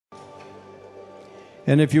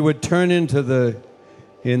And if you would turn into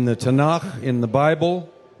in the Tanakh, in the Bible,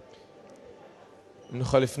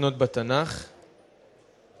 נוכל לפנות בתנ"ך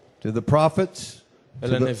to the prophets,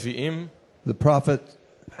 אל הנביאים, the prophet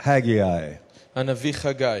Haggai. הנביא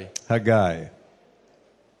חגי. Haggai.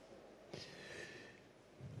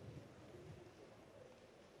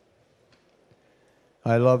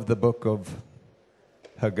 I love the book of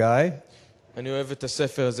Haggai. אני אוהב את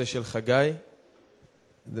הספר הזה של חגי.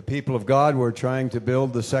 The people of God were trying to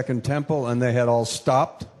build the second temple and they had all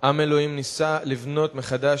stopped. עם אלוהים ניסה לבנות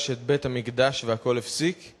מחדש את בית המקדש והכל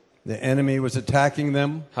הפסיק. The enemy was attacking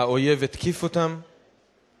them. האויב התקיף אותם.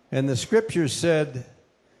 And the scriptures said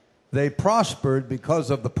they prospered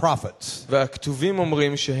because of the prophets. והכתובים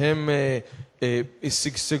אומרים שהם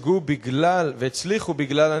שגשגו בגלל והצליחו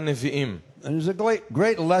בגלל הנביאים. And there's a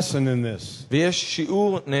great lesson in this. ויש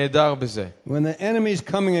שיעור נהדר בזה. When the enemy is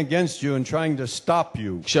coming against you and trying to stop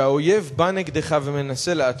you, כשהאויב בא נגדך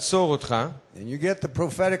ומנסה לעצור אותך, and you get the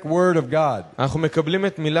prophetic word of God, אנחנו מקבלים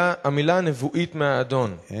את המילה הנבואית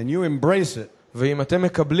מהאדון. and you embrace it, ואם אתם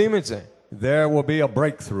מקבלים את זה, there will be a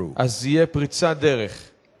breakthrough. אז יהיה פריצת דרך.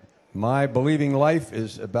 My believing life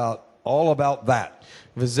is all about that.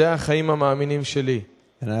 וזה החיים המאמינים שלי.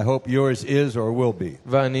 And I hope yours is or will be.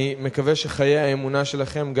 ואני מקווה שחיי האמונה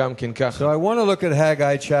שלכם גם כן ככה. So I want to look at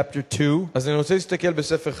Haggai chapter 2. אז אני רוצה להסתכל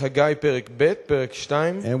בספר חגי פרק ב', פרק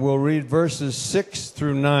 2, And we'll read verses 6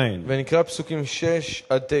 through 9. ונקרא פסוקים 6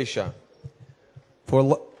 עד 9.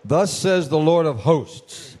 For thus says the Lord of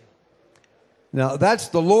hosts. Now that's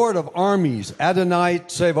the Lord of armies, Adonai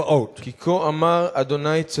Tsevaot. כי כה אמר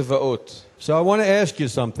אדוני צבאות. So I want to ask you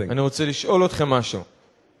something. אני רוצה לשאול אתכם משהו.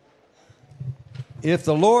 If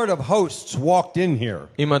the Lord of hosts walked in here,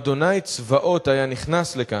 אם אדוני צבאות היה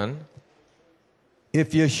נכנס לכאן,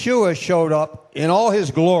 if Yeshua showed up in all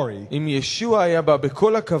his glory, אם ישוע היה בא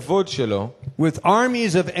בכל הכבוד שלו, with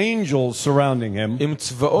armies of angels surrounding him, עם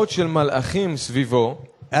צבאות של מלאכים סביבו,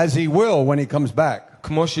 as he will when he comes back,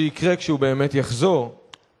 כמו שיקרה כשהוא באמת יחזור,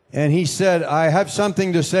 and he said, I have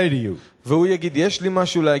something to say to you, והוא יגיד, יש לי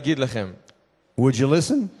משהו להגיד לכם. would you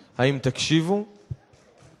listen? האם תקשיבו?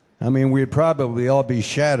 I mean, we'd probably all be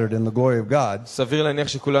shattered in the glory of God. סביר להניח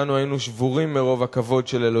שכולנו היינו שבורים מרוב הכבוד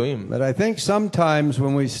של אלוהים. But I think sometimes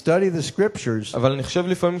when we study the scriptures, אבל אני חושב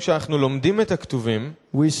לפעמים כשאנחנו לומדים את הכתובים,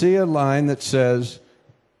 we see a line that says,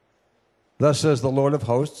 thus says the Lord of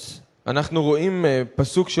hosts, אנחנו רואים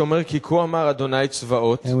פסוק שאומר כי כה אמר אדוני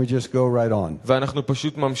צבאות, and we just go right on. ואנחנו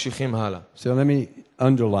פשוט ממשיכים הלאה. So let me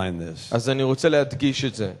underline this. אז אני רוצה להדגיש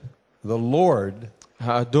את זה. The Lord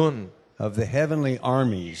האדון of the heavenly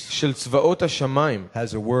armies של צבאות השמיים,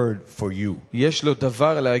 has a word for you. יש לו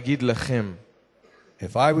דבר להגיד לכם.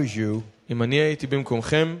 If I was you, אם אני הייתי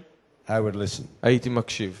במקומכם, I would listen. הייתי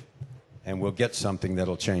מקשיב. And we'll get something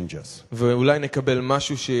that'll change us. ואולי נקבל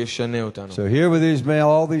משהו שישנה אותנו. So here with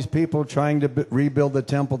all these people trying to rebuild the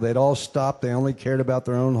temple, they'd all stopped. They only cared about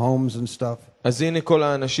their own homes and stuff. אז הנה כל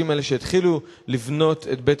האנשים האלה שהתחילו לבנות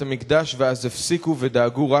את בית המקדש, ואז הפסיקו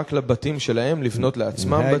ודאגו רק לבתים שלהם, לבנות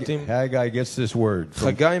לעצמם בתים. Haggai gets this word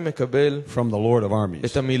חגי מקבל from the Lord of armies.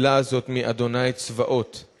 את המילה הזאת מאדוני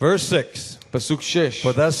צבאות. Verse 6. פסוק 6.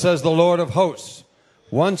 For thus says the Lord of hosts,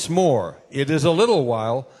 once more, it is a little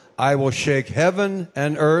while, I will shake heaven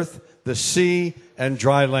and earth, the sea and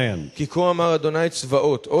dry land. כי כה אמר אדוני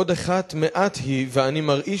צבאות, עוד אחת מעט היא, ואני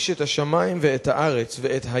מרעיש את השמיים ואת הארץ,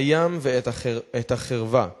 ואת הים ואת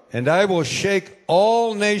החרבה. And I will shake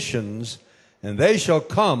all nations, and they shall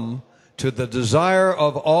come to the desire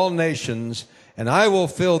of all nations, and I will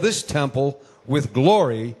fill this temple with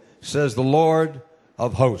glory, says the Lord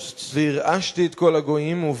of hosts. והרעשתי את כל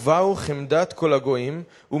הגויים, ובאו חמדת כל הגויים,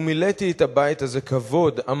 ומילאתי את הבית הזה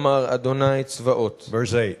כבוד, אמר אדוני צבאות.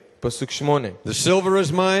 Verse 8. פסוק 8. The silver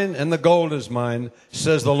is mine and the gold is mine,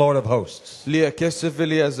 says the Lord of hosts. לי הכסף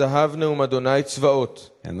ולי הזהב נאום אדוני צבאות.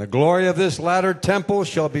 And the glory of this latter temple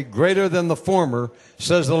shall be greater than the former,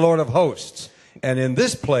 says the Lord of hosts. And in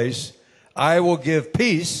this place I will give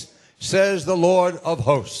peace, says the Lord of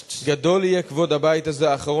hosts. גדול יהיה כבוד הבית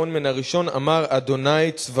הזה האחרון מן הראשון, אמר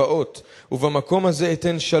אדוני צבאות. ובמקום הזה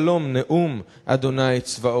אתן שלום, נאום אדוני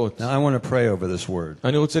צבאות. Now I want to pray over this word.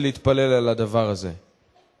 אני רוצה להתפלל על הדבר הזה.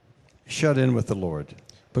 Shut in with the Lord.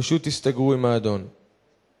 פשוט תסתגרו עם האדון.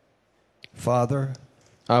 Father,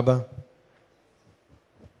 אבא,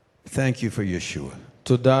 thank you for Yeshua.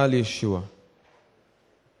 תודה על ישוע.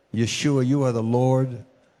 Yeshua, you are the Lord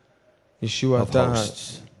ישוע, of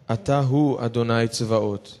hosts. אתה הוא אדוני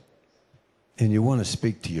צבאות. And you want to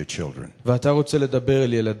speak to your children. ואתה רוצה לדבר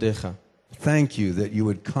אל ילדיך. Thank you that you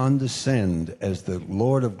would condescend as the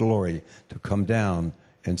Lord of glory to come down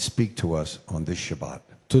and speak to us on this Shabbat.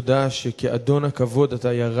 תודה שכאדון הכבוד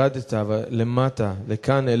אתה ירדת למטה,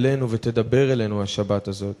 לכאן אלינו ותדבר אלינו השבת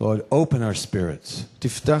הזאת. Lord, open our spirits.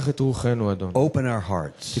 תפתח את רוחנו, אדון. Open our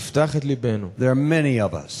hearts. תפתח את ליבנו. There are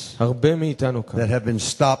many of us הרבה מאיתנו כאן, that have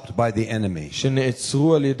been stopped by the enemy,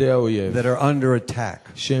 שנעצרו על ידי האויב, that are under attack,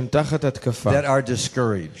 שהם תחת התקפה, that are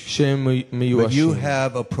discouraged. שהם But you מיואשים.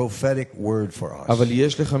 have a prophetic word for us. אבל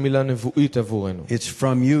יש לך מילה נבואית עבורנו. It's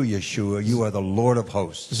from you, Yeshua. You are the Lord of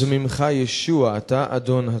hosts. זה ממך ישוע, אתה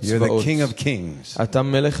אדון You're the הצבאות. King of Kings. אתה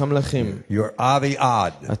מלך המלכים. You're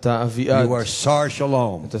Aviad. אתה אביעד. You are Sar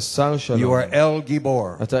Shalom. אתה שר You שלום. are El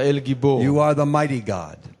Gibor. אתה אל גיבור. You are the mighty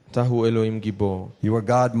God. אתה הוא אלוהים גיבור. You are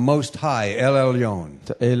God most high, El Elyon.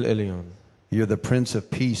 אתה אל עליון. You're the Prince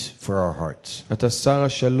of Peace for our hearts. אתה שר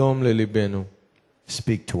השלום לליבנו.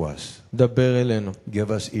 Speak to us. דבר אלינו. Give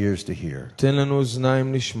us ears to hear, תן לנו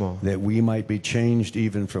אוזניים לשמוע. that we might be changed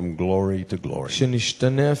even from glory to glory.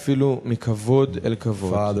 שנשתנה אפילו מכבוד אל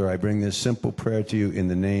כבוד. Father, I bring this simple prayer to you in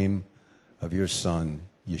the name of your Son,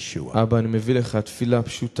 Yeshua. אבא, אני מביא לך תפילה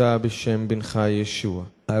פשוטה בשם בנך ישוע.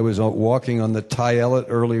 I was walking on the Tyelet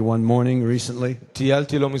early one morning recently.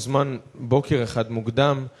 טיילתי לא מזמן בוקר אחד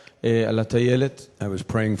מוקדם על הטיילת. I was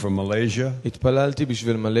praying for Malaysia. התפללתי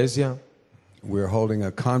בשביל מלזיה. We're holding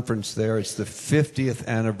a conference there. It's the 50th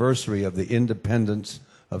anniversary of the independence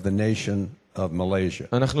of the nation of Malaysia.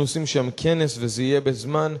 אנחנו עושים שם כנס וזה יהיה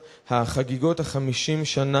בזמן החגיגות ה-50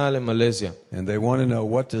 שנה למלזיה. And they want to know,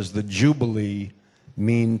 what does the Jubilee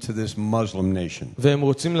mean to this Muslim nation? והם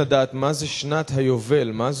רוצים לדעת מה זה שנת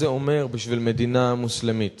היובל, מה זה אומר בשביל מדינה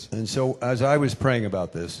מוסלמית. And so as I was praying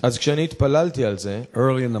about this, אז כשאני התפללתי על זה, early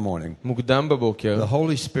in the morning, מוקדם בבוקר, the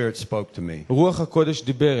Holy Spirit spoke to me רוח הקודש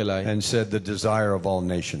דיבר אליי, and said, the desire of all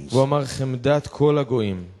nations, והוא אמר חמדת כל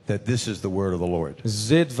הגויים. that this is the word of the Lord.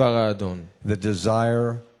 זה דבר האדון. The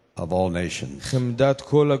desire of all nations. חמדת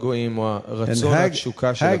כל הגויים, או And הרצון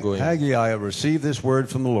התשוקה של הגויים. Haggai received this word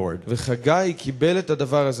from the Lord. וחגי קיבל את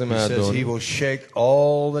הדבר הזה He says מהאדון. he will shake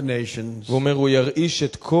all the nations. הוא אומר, הוא ירעיש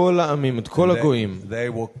את כל העמים, את כל הגויים.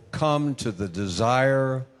 They will come to the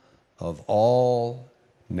desire of all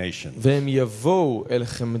nations. והם יבואו אל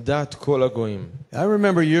חמדת כל הגויים. I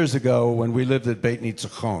remember years ago when we lived at Beit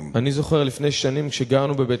Nitzachon, אני זוכר לפני שנים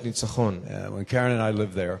כשגרנו בבית ניצחון, when Karen and I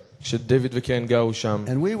lived there, כשדויד וקרן גרו שם,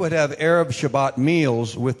 and we would have Arab Shabbat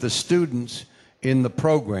meals with the students in the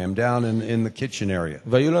program down in the kitchen area.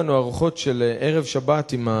 והיו לנו ארוחות של ערב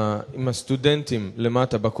שבת עם הסטודנטים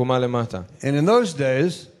למטה, בקומה למטה. And in those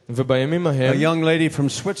days, ובימים a ההם, young lady from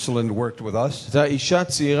Switzerland worked with us. זו אישה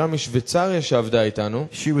צעירה משוויצריה שעבדה איתנו,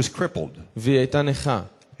 She was crippled, והיא הייתה נכה.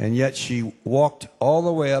 and yet she walked all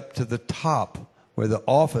the way up to the top where the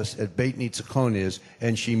office at Beit Nitzachon is,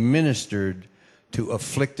 and she ministered to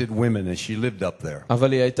afflicted women as she lived up there.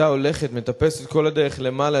 אבל היא הייתה הולכת, מטפסת כל הדרך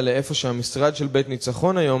למעלה לאיפה שהמשרד של בית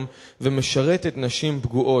ניצחון היום, ומשרתת נשים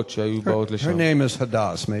פגועות שהיו באות Her לשם. name is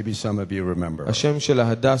Hadass. Maybe some of you remember. השם שלה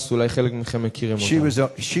הדס, אולי חלק מכם מכירים אותה.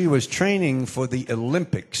 She was training for the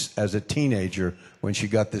Olympics as a teenager when she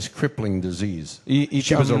got this crippling disease.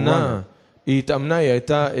 She was a runner. היא התאמנה, היא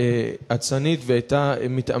הייתה עצנית והייתה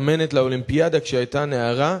מתאמנת לאולימפיאדה כשהיא הייתה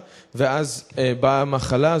נערה, ואז באה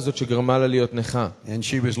המחלה הזאת שגרמה לה להיות נכה. And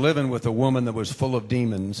she was living with a woman that was full of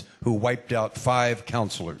demons who wiped out 5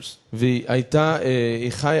 counselors. והיא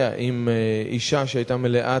חיה עם אישה שהייתה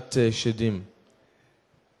מלאת שדים.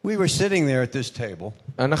 We were sitting there at this table,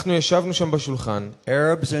 אנחנו ישבנו שם בשולחן,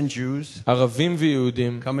 Arabs and Jews ערבים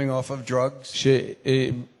ויהודים, coming off of drugs,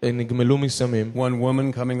 שנגמלו מסמים, one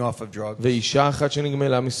woman coming off of drugs. ואישה אחת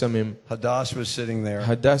שנגמלה מסמים. Hadass was sitting there,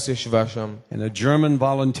 הדס ישבה שם, and a German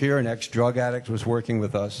volunteer, an ex-drug addict, was working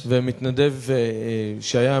with us. ומתנדב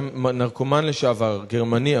שהיה נרקומן לשעבר,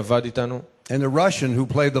 גרמני, עבד איתנו. And a Russian who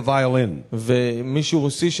played the violin. ומישהו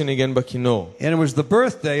רוסי שניגן בכינור. And it was the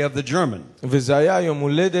birthday of the German. וזה היה יום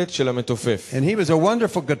הולדת של המתופף. And he was a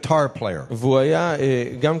wonderful guitar player. והוא היה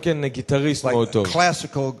גם כן גיטריסט מאוד Like טוב.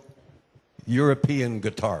 classical European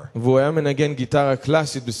guitar. והוא היה מנגן גיטרה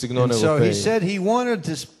קלאסית בסגנון And so אירופאי. he said he wanted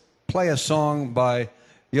to play a song by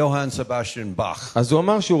Johann Sebastian Bach. אז הוא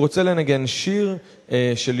אמר שהוא רוצה לנגן שיר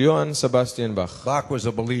של יוהאן סבסטיאן באך. Bach was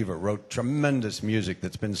a believer, wrote tremendous music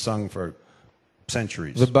that's been sung for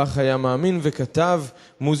centuries. ובאך היה מאמין וכתב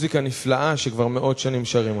מוזיקה נפלאה שכבר מאות שנים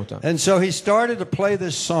שרים אותה. And so he started to play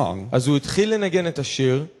this song אז הוא התחיל לנגן את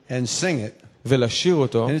השיר and sing it. ולשיר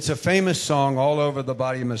אותו. And it's a famous song all over the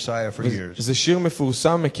body of Messiah for years. זה שיר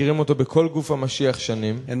מפורסם, מכירים אותו בכל גוף המשיח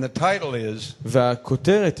שנים. And the title is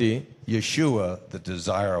והכותרת היא Yeshua, the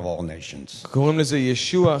desire of all nations. קוראים לזה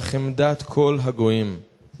ישוע חמדת כל הגויים.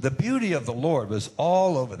 The beauty of the Lord was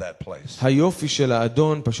all over that place. היופי של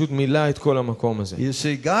האדון פשוט מילא את כל המקום הזה. You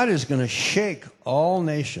see, God is going to shake all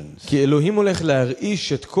nations. כי אלוהים הולך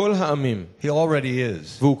להרעיש את כל העמים. He already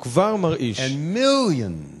is. והוא כבר מרעיש. And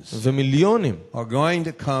millions ומיליונים are going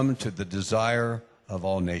to come to the desire of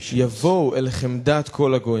all nations. יבואו אל חמדת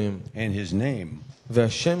כל הגויים. And his name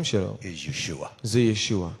והשם שלו is Yeshua. זה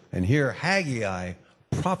ישוע. And here Haggai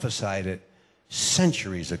prophesied it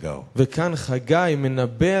centuries ago. וכאן חגי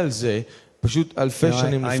מנבא על זה פשוט אלפי Now,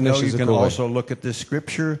 שנים I לפני know you שזה can קורה. also look at this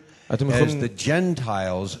scripture אתם as יכולים- the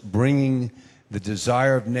Gentiles bringing the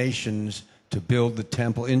desire of nations to build the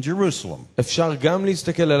temple in Jerusalem. אפשר גם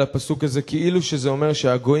להסתכל על הפסוק הזה כאילו שזה אומר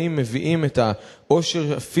שהגויים מביאים את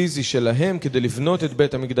העושר הפיזי שלהם כדי לבנות את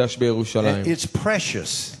בית המקדש בירושלים. It's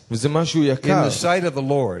precious וזה משהו in יקר, the sight of the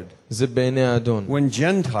Lord זה בעיני האדון. when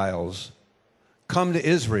Gentiles come to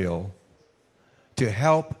Israel to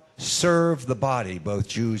help serve the body, both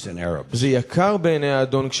Jews and Arabs. זה יקר בעיני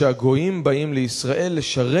האדון כשהגויים באים לישראל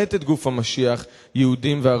לשרת את גוף המשיח,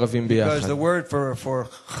 יהודים וערבים Because ביחד. the word for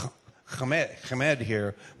chamed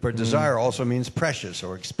here, for desire, also means precious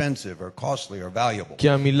or expensive or costly or valuable. כי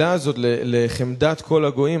המילה הזאת לחמדת כל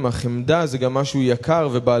הגויים, החמדה זה גם משהו יקר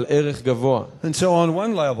ובעל ערך גבוה. And so on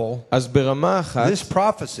one level, אז ברמה אחת, this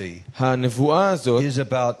prophecy הנבואה הזאת is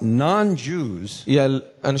about non-Jews היא על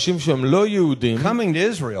אנשים שהם לא יהודים, coming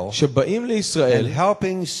to Israel שבאים and לישראל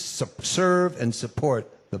helping serve and support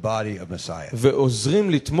the body of Messiah. ועוזרים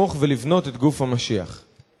לתמוך ולבנות את גוף המשיח.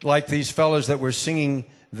 Like these fellows that were singing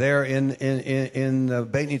there in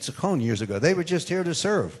Beit Nitzchon years ago. They were just here to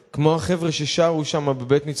serve. כמו החבר'ה ששרו שם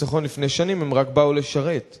בבית ניצחון לפני שנים, הם רק באו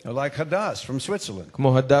לשרת. Or like Hadass from Switzerland.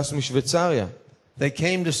 כמו הדס משוויצריה. They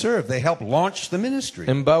came to serve. They helped launch the ministry.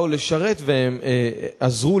 הם באו לשרת והם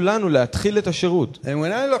עזרו לנו להתחיל את השירות. And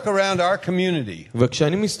when I look around our community,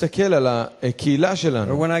 וכשאני מסתכל על הקהילה or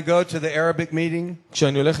שלנו, when I go to the Arabic meeting,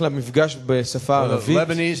 כשאני הולך למפגש בשפה or the הערבית,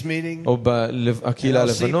 Lebanese meeting, או and בקהילה I'll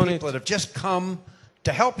see הלבנונית, people that have just come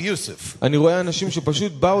to help Yusuf, אני רואה אנשים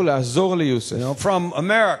שפשוט באו לעזור ליוסף. from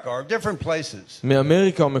America or different places,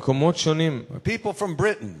 מאמריקה או מקומות שונים. or people from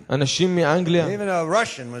Britain. אנשים מאנגליה. Even a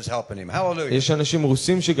Russian was helping him. Hallelujah. יש אנשים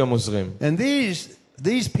רוסים שגם עוזרים. And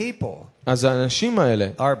these people אז האנשים האלה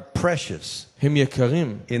are precious הם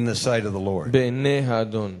יקרים in the sight of the Lord. בעיני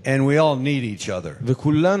האדון. And we all need each other.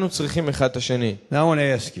 וכולנו צריכים אחד את השני. Now I want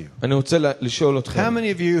to ask you, אני רוצה לשאול how אתכם,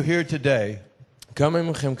 many of you here today כמה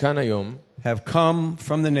מכם כאן היום have come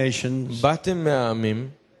from the nations באתם מהעמים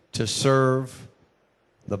to serve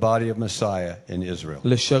the body of Messiah in Israel?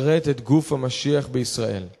 לשרת את גוף המשיח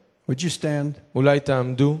בישראל? Would you stand? אולי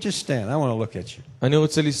תעמדו? Just stand. I want to look at you. אני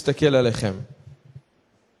רוצה להסתכל עליכם.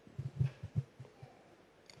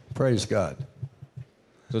 Praise God.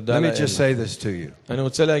 תודה Let me לאל. just say this to you. אני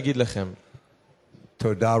רוצה להגיד לכם,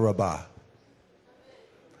 Toda Rabbah.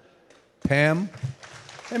 Pam?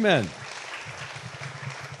 Amen.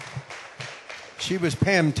 She was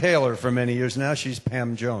Pam Taylor for many years. Now she's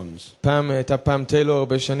Pam Jones. פעם הייתה פם טיילור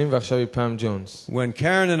הרבה שנים ועכשיו היא פם ג'ונס. When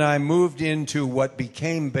Karen and I moved into what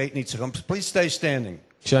became Beit Nitzchon, please stay standing.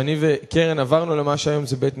 כשאני וקרן עברנו למה שהיום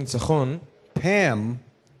זה בית ניצחון, Pam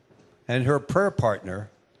and her prayer partner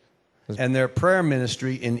and their prayer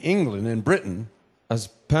ministry in England and Britain אז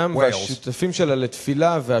פם Wales. והשותפים שלה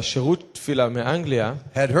לתפילה והשירות תפילה מאנגליה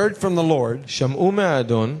had heard from the Lord שמעו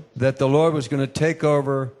מהאדון that the Lord was going to take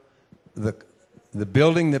over the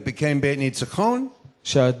building that became Beit Nitzchon,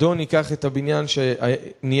 שהאדון ייקח את הבניין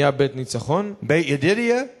שנהיה בית ניצחון Beit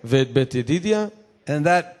Yedidia, ואת בית ידידיה and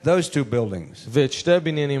those two buildings. ואת שתי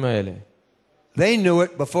הבניינים האלה. They knew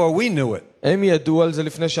it before we knew it הם ידעו על זה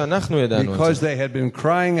לפני שאנחנו ידענו על because זה. they had been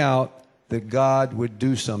crying out that God would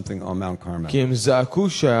do something on Mount Carmel. כי הם זעקו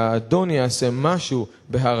שהאדון יעשה משהו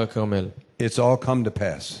בהר הכרמל. It's all come to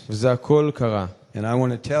pass. וזה הכל קרה. And I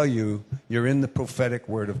want to tell you, you're in the prophetic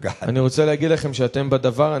word of God. אני רוצה להגיד לכם שאתם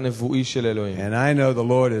בדבר הנבואי של אלוהים. And I know the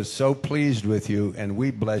Lord is so pleased with you, and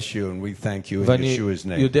we bless you and we thank you in ואני Yeshua's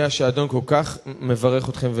name. יודע שהאדון כל כך מברך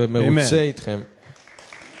אתכם ומרוצה איתכם.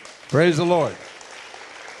 Praise the Lord.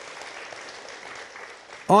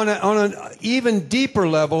 On an even deeper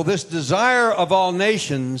level, this desire of all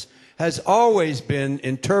nations has always been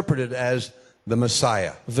interpreted as the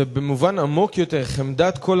Messiah. ובמובן עמוק יותר,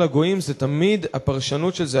 חמדת כל הגויים זה תמיד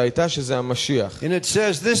הפרשנות של זה הייתה שזה המשיח. And it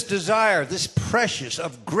says this desire, this precious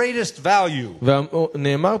of greatest value.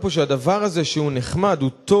 ונאמר פה שהדבר הזה שהוא נחמד, הוא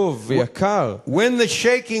טוב ויקר. When the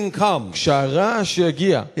shaking comes, כשהרעש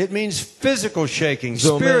יגיע, it means physical shaking, זה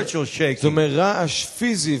אומר, spiritual shaking. זה אומר רעש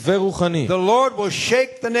פיזי ורוחני. The Lord will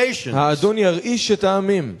shake the nations האדון ירעיש את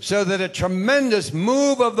העמים. so that a tremendous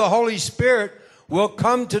move of the Holy Spirit will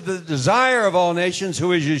come to the desire of all nations,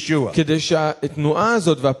 who is Yeshua. כדי שהתנועה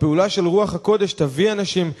הזאת והפעולה של רוח הקודש תביא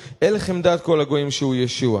אנשים אל חמדת כל הגויים שהוא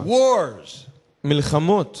ישוע. Wars,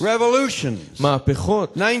 מלחמות, revolutions.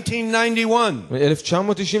 מהפכות. 1991, the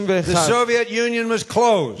 1991, Soviet Union was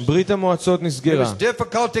closed. ברית המועצות It נסגרה. was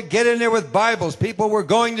difficult to get in there with Bibles. People were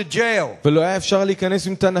going to jail. ולא היה אפשר להיכנס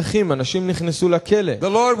עם תנכים, אנשים נכנסו לכלא. The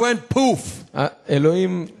Lord went poof.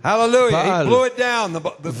 אלוהים Hallelujah. פעל. He blew it down,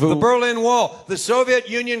 the Berlin Wall. The Soviet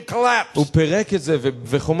Union collapsed. הוא פירק את זה,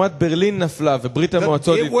 וחומת ברלין נפלה, וברית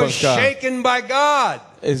המועצות It was התפרקה. shaken by God.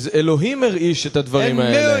 אז אלוהים הרעיש את הדברים And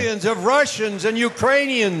האלה. millions of Russians and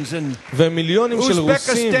Ukrainians and ומיליונים של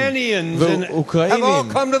רוסים Uzbekistanians and have all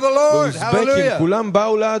ואוקראינים come to the Lord. ואוזבקים, Hallelujah. כולם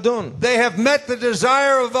באו לאדון. They have met the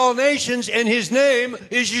desire of all nations, and his name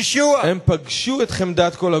is Yeshua. הם פגשו את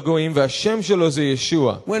חמדת כל הגויים, והשם שלו זה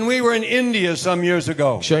ישוע. When we were in India some years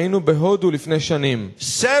ago, כשהיינו בהודו לפני שנים,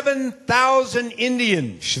 7,000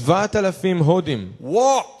 Indians 7,000 הודים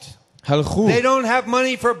walked. הלכו. They don't have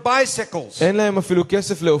money for bicycles. אין להם אפילו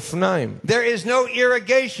כסף לאופניים. There is no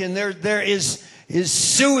irrigation. There is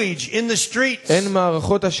sewage in the streets. אין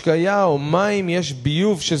מערכות השקיה או מים, יש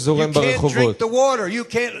ביוב You שזורם can't drink ברחובות. the water. You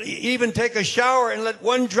can't even take a shower and let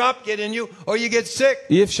one drop get in you or you get sick.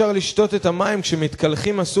 אי אפשר לשתות את המים,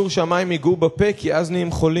 כשמתקלחים אסור שהמים ייגעו בפה כי אז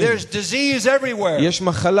נהיים חולים. There's disease everywhere יש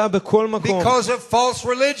מחלה בכל מקום, because of false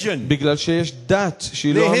religion. בגלל שיש דת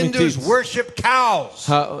שהיא The לא אמיתית. Hindus worship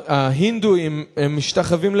cows. ההינדואים הם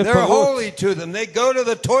משתחווים They're לפרות. holy to them. They go to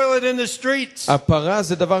the toilet in the streets. הפרה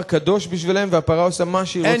זה דבר קדוש בשבילם, והפרה עושה מה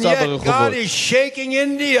שהיא And רוצה yet God ברחובות. is shaking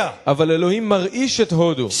India. אבל אלוהים מרעיש את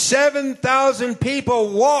הודו. 7,000 people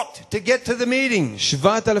walked to get to the meetings.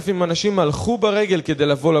 7,000 אנשים הלכו ברגל כדי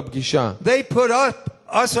לבוא לפגישה. They put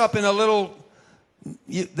us up in a little,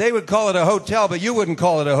 they would call it a hotel, but you wouldn't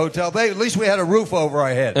call it a hotel. At least we had a roof over our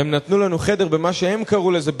head. הם נתנו לנו חדר במה שהם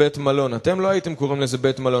קראו לזה בית מלון. אתם לא הייתם קוראים לזה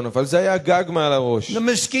בית מלון, אבל זה היה גג מעל הראש. The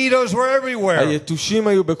mosquitoes were everywhere. היתושים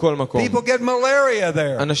היו בכל מקום. People get malaria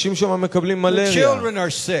there. אנשים שם מקבלים The מלריה. children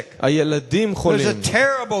are sick. הילדים There's חולים. a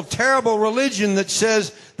terrible, terrible religion that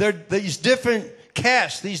says there are these different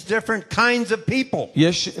castes, these different kinds of people.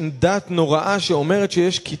 יש דת נוראה שאומרת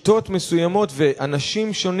שיש כיתות מסוימות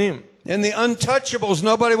ואנשים שונים. And the untouchables,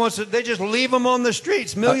 nobody wants to, they just leave them on the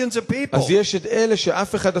streets, millions of people. אז יש את אלה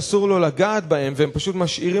שאף אחד אסור לו לגעת בהם, והם פשוט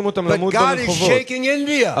משאירים אותם But למות God is ברחובות. shaking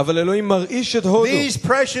India. אבל אלוהים מרעיש את הודו. These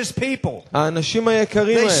precious people, האנשים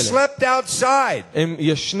היקרים they האלה, slept outside. הם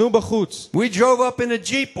ישנו בחוץ. We drove up in a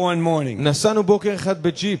Jeep one morning. נסענו בוקר אחד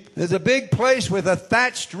בג'יפ. There's a big place with a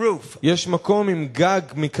thatched roof. יש מקום עם גג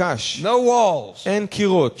מקש. No walls. אין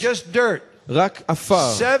קירות. Just dirt. רק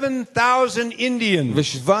אפר. 7,000 Indians.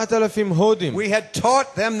 ו7,000 הודים. We had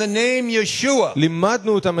taught them the name Yeshua.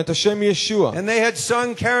 לימדנו אותם את השם ישוע. And they had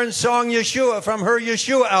sung Karen's song Yeshua from her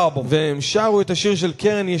Yeshua album. והם שרו את השיר של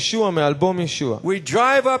קרן ישוע מאלבום ישוע. We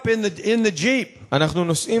drive up in the Jeep. אנחנו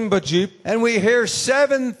נוסעים בג'יפ, And we hear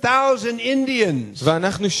 7,000 Indians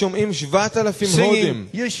ואנחנו שומעים 7,000 הודים.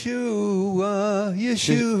 singing Yeshua,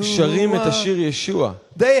 Yeshua. שרים את השיר ישוע.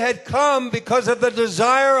 They had come because of the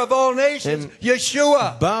desire of all nations,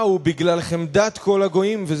 Yeshua. באו בגלל חמדת כל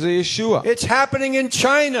הגויים, וזה ישוע. It's happening in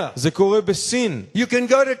China. זה קורה בסין. You can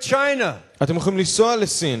go to China. אתם יכולים לנסוע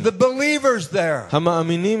לסין. The believers there,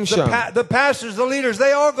 המאמינים שם, the pastors, the leaders,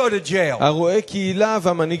 they all go to jail. הרועי קהילה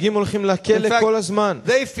והמנהיגים הולכים לכלא In fact, כל הזמן.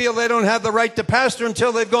 they feel they don't have the right to pastor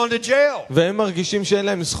until they've gone to jail. והם מרגישים שאין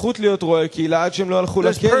להם זכות להיות רועי קהילה עד שהם לא הלכו There's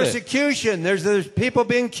לכלא. persecution. There's people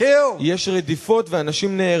being killed. יש רדיפות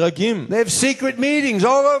ואנשים נהרגים. They have secret meetings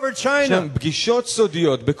all over יש להם China. פגישות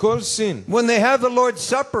סודיות בכל סין. When they have the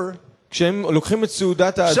Lord's Supper, כשהם לוקחים את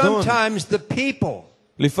סעודת האדון, sometimes the people,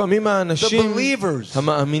 לפעמים the האנשים believers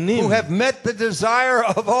המאמינים who have met the desire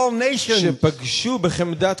of all nations, שפגשו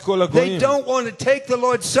בחמדת כל they הגויים, don't want to take the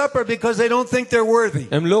Lord's Supper because they don't think they're worthy.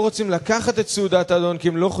 הם לא רוצים לקחת את סעודת האדון כי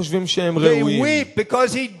הם לא חושבים שהם They ראויים. weep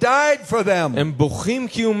because he died for them. הם בוכים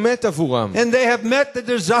כי הוא מת עבורם. And they have met the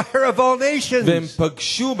desire of all והם nations.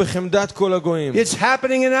 פגשו בחמדת כל הגויים. It's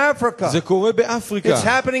happening in Africa. זה קורה באפריקה. It's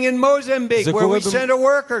happening in Mozambique זה where קורה we send a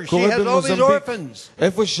worker. She קורה has all these במוזמביק. orphans.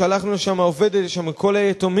 איפה ששלחנו לשם העובדת, יש שם כל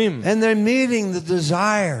היתומים. And they're meeting the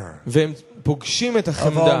desire והם פוגשים את of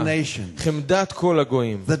החמדה. all nations. חמדת כל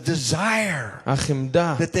הגויים. The desire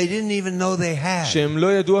החמדה that they didn't even know they had. שהם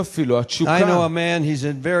לא ידעו אפילו, I know התשוקה. a man, he's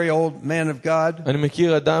a very old man of God. אני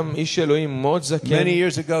מכיר אדם, איש אלוהים מאוד זקן. Many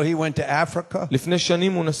years ago he went to Africa. לפני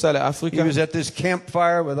שנים הוא נסע He לאפריקה. was at this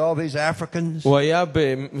campfire with all these Africans. הוא היה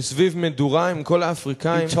סביב מדורה עם כל He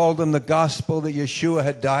האפריקאים. told them the gospel that Yeshua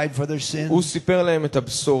had died for their sins. הוא סיפר להם את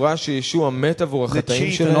הבשורה שישוע מת עבור The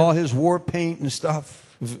החטאים chief and all שלהם. his war paint and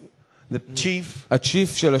stuff. the chief,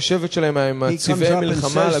 הצ'יף של השבט שלהם, עם he comes צבעי up and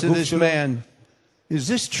מלחמה על says to הגוף this שלו, man, is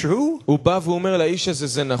this true? הוא בא ואומר לאיש הזה,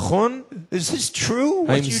 זה נכון? Is this true,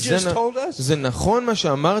 what האם you just told us? זה נכון מה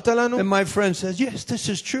שאמרת לנו? And my friend says, yes, this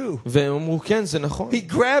is true. והם אמרו, כן, זה נכון. He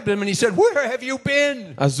grabbed him and he said, where have you been?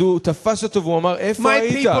 אז הוא תפס אותו והוא אמר, איפה My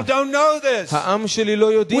היית? people don't know this. העם שלי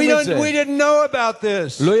לא יודעים את זה. We didn't know about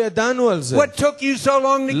this. לא ידענו על זה. What took you so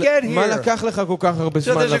long to get מה here? לקח לך כל כך הרבה So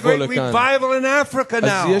זמן there's a לבוא great לכאן? revival in Africa אז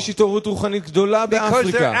now. יש התעוררות רוחנית גדולה Because they're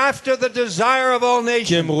באפריקה. after the desire of all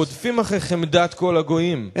כי הם nations. רודפים אחרי חמדת כל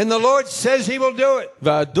הגויים. And the Lord says he will do it.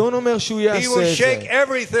 והאדון אומר שהוא He יעשה will את shake זה.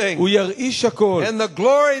 everything. הוא ירעיש הכל. And the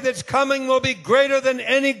glory that's coming will be greater than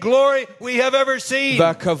any glory we have ever seen.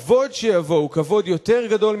 והכבוד שיבוא הוא כבוד יותר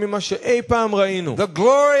גדול ממה שאי פעם ראינו. The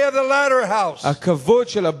glory of the latter house. הכבוד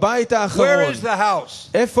של הבית האחרון. Where is the house?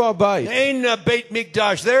 איפה הבית? Ain't a Beit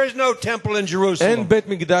Mikdash. There is no temple in Jerusalem. אין בית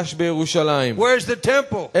מקדש בירושלים. Where's the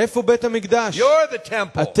temple? איפה בית המקדש? You're the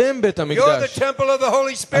temple. אתם בית You're the המקדש. temple of the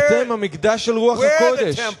Holy Spirit. אתם המקדש של רוח We're the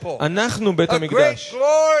הקודש. temple. אנחנו בית A great המקדש.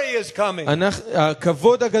 glory is coming.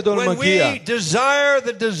 הכבוד הגדול When מגיע. we desire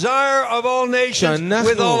the desire of all nations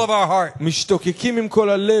with all of our heart. משתוקקים עם כל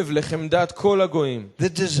הלב לחמדת כל הגויים. The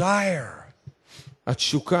desire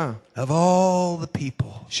התשוקה of all the people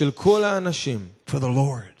של כל האנשים for the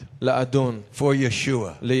Lord, לאדון, for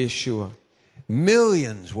Yeshua. לישוע.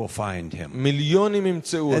 Millions will find him. מיליונים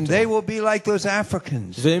ימצאו And אותו. they will be like those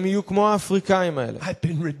Africans. והם יהיו כמו האפריקאים האלה. I've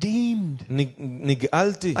been redeemed.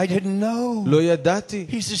 נגאלתי. I didn't know. לא ידעתי.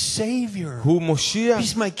 He's a savior. הוא מושיע.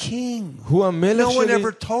 He's my king. הוא המלך No one שלי.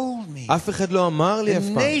 ever told me. אף אחד לא אמר לי אף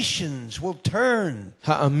The פעם. nations will turn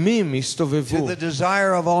העמים to יסתובבו the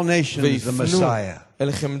desire of all nations, the ויפנו Messiah.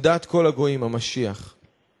 אל חמדת כל הגויים, המשיח.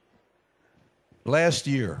 Last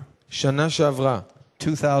year, שנה שעברה,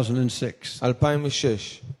 2006,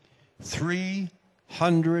 2006,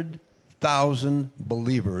 300,000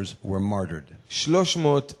 believers were martyred.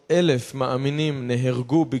 300,000 מאמינים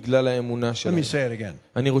נהרגו בגלל האמונה Let me שלהם. say it again.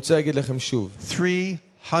 אני רוצה להגיד לכם שוב,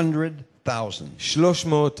 300,000.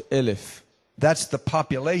 300,000. That's the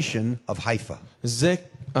population of Haifa. זה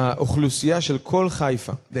האוכלוסייה של כל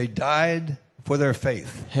חיפה. They died for their faith.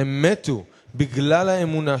 הם מתו בגלל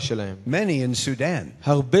האמונה שלהם. Many in Sudan,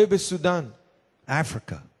 הרבה בסודן,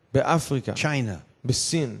 Africa, באפריקה, China,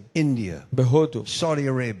 בסין, India, בהודו, Saudi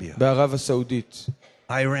Arabia, בערב הסעודית,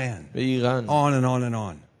 Iran, באיראן, on and on and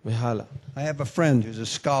on. והלאה. I have a friend who's a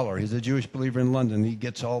scholar. He's a Jewish believer in London. He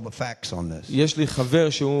gets all the facts on this. יש לי חבר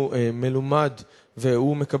שהוא מלומד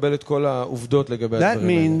והוא מקבל את כל העובדות לגבי That הדברים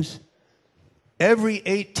האלה. means every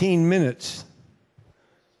 18 minutes,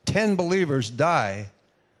 10 believers die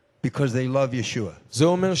because they love Yeshua. זה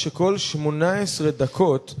אומר שכל 18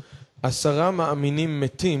 דקות 10 מאמינים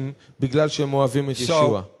מתים בגלל שהם אוהבים את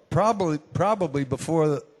ישוע. So probably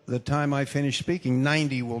before the time I finish speaking,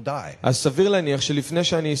 90 will die. אז סביר להניח שלפני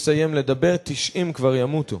שאני אסיים לדבר 90 כבר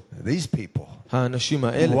ימותו. These people האנשים who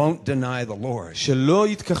האלה won't deny the Lord, שלא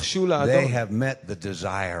יתכחשו they לאדון, have met the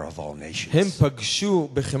desire of all הם nations. פגשו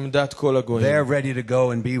בחמדת כל They're הגויים. ready to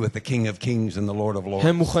go and be with the King of Kings and the Lord of Lords.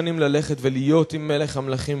 הם מוכנים ללכת ולהיות עם מלך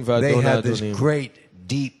המלכים They ואדון have this האדונים. great,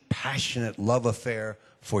 deep, passionate love affair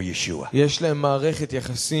for Yeshua. יש להם מערכת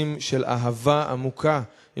יחסים של אהבה עמוקה,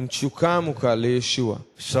 עם תשוקה עמוקה לישוע.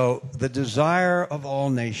 So the desire of all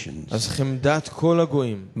nations. אז חמדת כל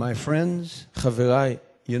הגויים. My friends, חבריי,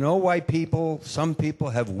 you know why some people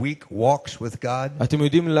have weak walks with God? אתם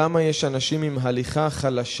יודעים למה יש אנשים עם הליכה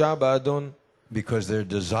חלשה באדון? Because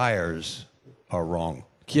their desires are wrong.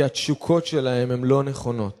 כי התשוקות שלהם הן לא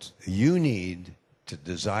נכונות. You need to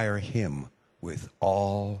desire Him with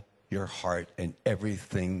all your heart and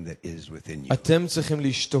everything that is within you. אתם צריכים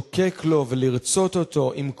להשתוקק לו ולרצות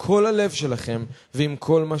אותו עם כל הלב שלכם ועם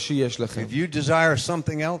כל מה שיש לכם. If you desire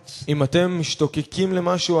something else, אם אתם משתוקקים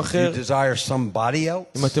למשהו you אחר, desire somebody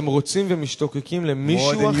else אם אתם רוצים ומשתוקקים more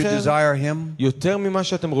למישהו than you אחר, desire Him, יותר ממה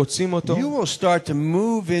שאתם רוצים אותו, you will start to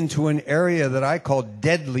move into an area that I call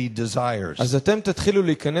deadly desires. אז אתם תתחילו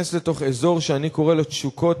להיכנס לתוך אזור שאני קורא לו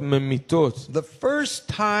תשוקות ממיתות. The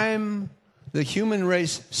first time the human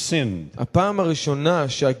race sinned, הפעם הראשונה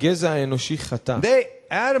שהגזע האנושי חטא,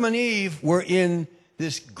 Adam and Eve were in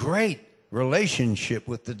this great relationship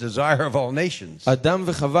with the desire of all nations. אדם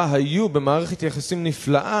וחווה היו במערכת יחסים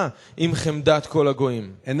נפלאה עם חמדת כל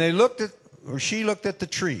הגויים. And they looked at, or she looked at the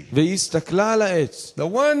tree. והיא הסתכלה על העץ.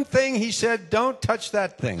 The one thing he said, don't touch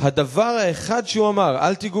that thing. הדבר האחד שהוא אמר,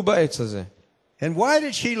 אל תיגעו בעץ הזה. And why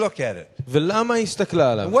did she look at it? ולמה היא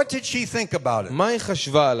הסתכלה עליו? What did she think about it? מה היא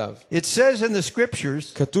חשבה עליו? It says in the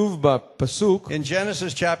scriptures, כתוב בפסוק, in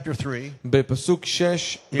Genesis chapter 3, בפסוק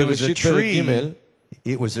 6 it was a בראשית פרק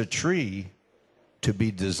ג', tree to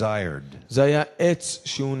be desired. זה היה עץ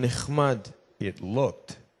שהוא נחמד. It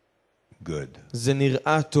looked good. זה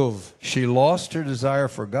נראה טוב. She lost her desire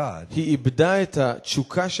for God. היא איבדה את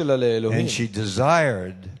התשוקה שלה לאלוהים. And she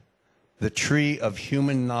desired the tree of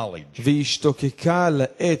human knowledge. והיא השתוקקה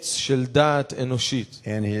לעץ של דעת אנושית.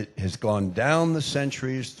 And it has gone down the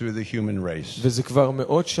centuries through the human race. וזה כבר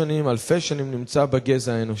מאות שנים, אלפי שנים נמצא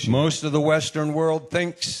בגזע האנושי. Most of the Western world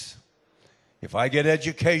thinks, if I get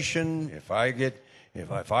education,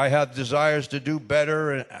 if I have desires to do better,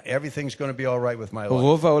 everything's going to be all right with my life.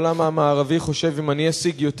 רוב העולם המערבי חושב אם אני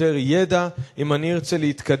אשיג יותר ידע, אם אני ארצה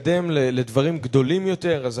להתקדם לדברים גדולים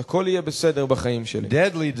יותר, אז הכל יהיה בסדר בחיים שלי.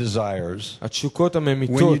 Deadly desires, התשוקות when you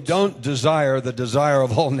הממיתות, don't desire the desire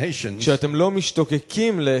of all nations, כשאתם לא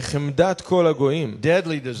משתוקקים לחמדת כל הגויים,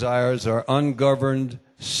 deadly desires are ungoverned,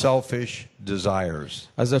 selfish desires.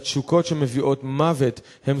 אז התשוקות שמביאות מוות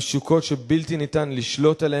הן תשוקות שבלתי ניתן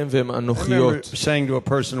לשלוט עליהן והן I remember אנוכיות. saying to a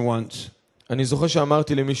person once, אני זוכר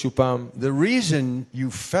שאמרתי למישהו פעם, the reason you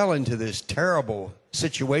fell into this terrible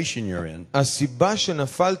situation you're in הסיבה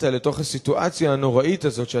שנפלת לתוך הסיטואציה הנוראית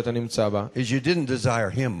הזאת שאתה נמצא בה, is you didn't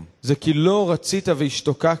desire him, זה כי לא רצית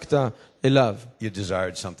והשתוקקת אליו, you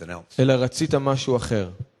desired something else. אלא רצית משהו אחר.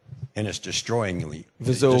 And it's destroying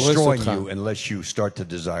וזה הורס אותך. you unless you start to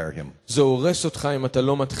desire him. זה הורס אותך אם אתה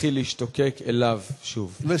לא מתחיל להשתוקק אליו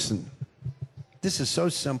שוב. Listen, this is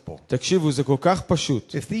so simple. תקשיבו, זה כל כך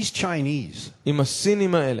פשוט. If these Chinese, עם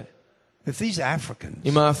הסינים האלה, if these Africans,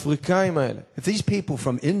 עם האפריקאים האלה, if these people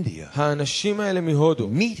from India האנשים האלה מהודו,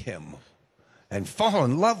 meet him and fall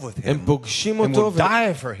in love with הם him פוגשים and אותו will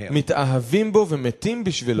die for him, ומתאהבים בו ומתים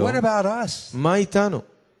בשבילו, what about us? מה איתנו?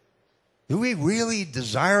 Do we really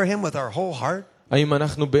desire him with our whole heart? האם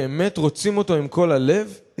אנחנו באמת רוצים אותו עם כל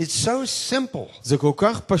הלב? It's so simple. זה כל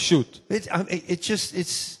כך פשוט.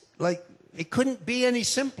 It's like, it couldn't be any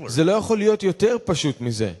simpler. זה לא יכול להיות יותר פשוט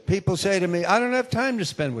מזה. People say to me, I don't have time to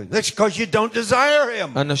spend with him. That's because you don't desire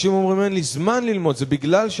him. אנשים אומרים, אין לי זמן ללמוד, זה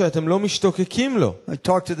בגלל שאתם לא משתוקקים לו. I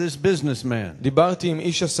talked to this businessman. דיברתי עם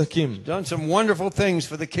איש עסקים. Done some wonderful things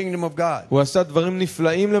for the kingdom of God. הוא עשה דברים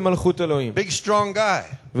נפלאים למלכות אלוהים. Big strong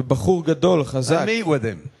guy. ובחור גדול, I חזק. meet with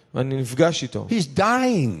him. אני נפגש איתו. He's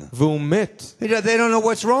dying. והוא מת. They don't know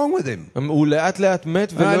what's wrong with him. הוא לאט לאט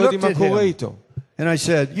מת ולא יודעים מה קורה איתו. And I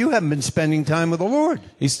said, you haven't been spending time with the Lord.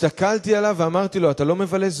 הסתכלתי עליו ואמרתי לו, אתה לא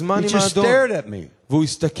מבלה זמן He עם just האדון. stared at me. והוא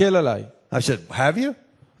הסתכל עליי. I said, have you?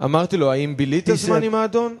 אמרתי לו, האם בילית He זמן said- עם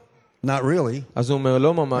האדון? Not really. אז הוא אומר, לא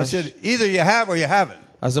I ממש. said, either you have or you haven't.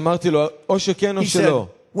 אז אמרתי לו, או שכן או He said, שלא.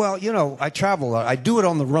 well, you know, I travel. I do it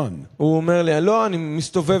on the run. הוא אומר לי, לא, אני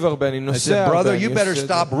מסתובב הרבה, אני I נוסע said, הרבה. brother, אני you עושה better את זה."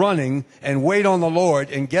 stop running and wait on the Lord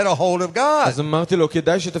and get a hold of God. אז אמרתי לו,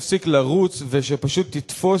 כדאי שתפסיק לרוץ ושפשוט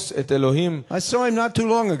תתפוס את אלוהים. I saw him not too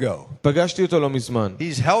long ago. פגשתי אותו לא מזמן.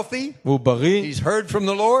 He's healthy. והוא בריא, He's heard from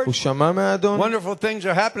the Lord. הוא שמע מהאדון. Wonderful things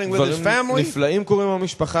are happening with his דברים family נפלאים קורים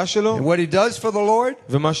במשפחה שלו, and what he does for the Lord.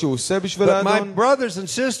 ומה שהוא עושה בשביל But my האדון. brothers and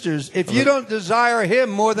sisters, if you don't desire him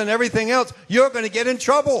more than everything else, you're going to get in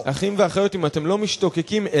trouble. אחים ואחיות, אם אתם לא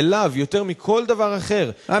משתוקקים אליו יותר מכל דבר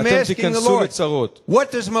אחר, I'm אתם asking the תיכנסו Lord, לצרות.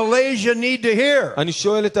 what does Malaysia need to hear אני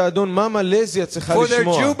שואל את האדון, מה מלזיה צריכה for their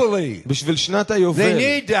לשמוע? jubilee? בשביל שנת They היובל.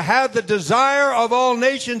 need to have the desire of all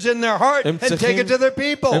nations in their heart הם and take it to their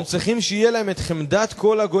people. הם צריכים שיהיה להם את חמדת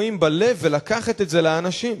כל הגויים בלב ולקחת את זה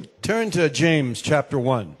לאנשים. Turn to James chapter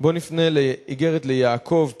 1. בואו נפנה לאיגרת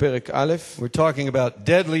ליעקב פרק א'. We're talking about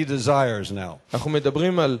deadly desires now. אנחנו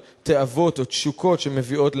מדברים על תאוות או תשוקות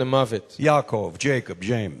שמביאות למוות. Yaakov, Jacob,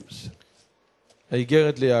 James,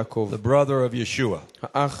 האיגרת ליעקב, the brother of Yeshua.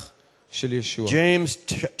 האח של ישוע.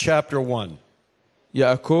 James chapter 1.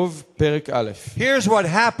 יעקב פרק א'. Here's what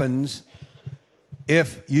happens if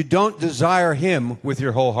you don't desire him with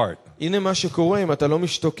your whole heart. הנה מה שקורה אם אתה לא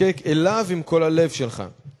משתוקק אליו עם כל הלב שלך.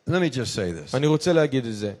 Let me just say this. אני רוצה להגיד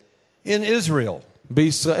את זה. In Israel,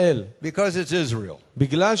 בישראל, because it's Israel,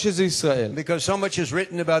 בגלל שזה ישראל, because so much is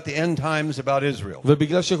written about the end times about Israel,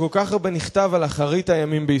 ובגלל שכל כך הרבה נכתב על אחרית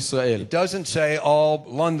הימים בישראל, it doesn't say all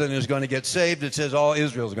London is going to get saved, it says all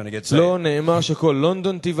Israel is going to get saved. לא נאמר שכל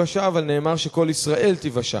לונדון תיוושע, אבל נאמר שכל ישראל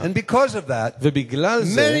תיוושע. And because of that, ובגלל many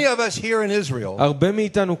זה, of us here in Israel הרבה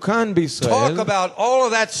מאיתנו כאן בישראל, talk about all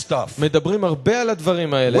of that stuff. מדברים הרבה על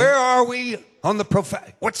הדברים האלה. Where are we on the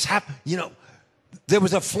what's happening? You know, there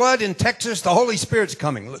was a flood in Texas, the Holy Spirit's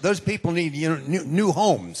coming. Those people need, you know, new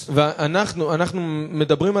homes. ואנחנו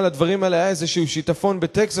מדברים על הדברים האלה, היה איזשהו שיטפון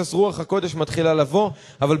בטקסס, רוח הקודש מתחילה לבוא,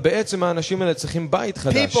 אבל בעצם האנשים האלה צריכים בית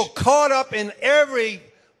חדש. People caught up in every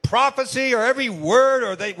prophecy or every word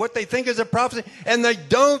or what they think is a prophecy, and they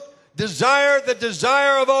don't desire the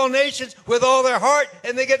desire of all nations with all their heart,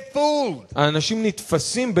 and they get fooled. האנשים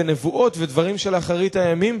נתפסים בנבואות ודברים של אחרית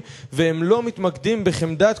הימים, והם לא מתמקדים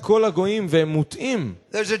בחמדת כל הגויים, והם מוטעים.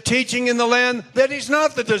 There's a teaching in the land that he's not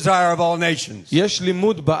the desire of all nations. יש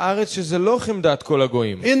לימוד בארץ שזה לא חמדת כל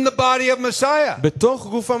הגויים. In the body of Messiah. בתוך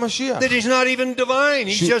גוף המשיח. That he's not even divine.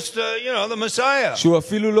 He's just, the Messiah. שהוא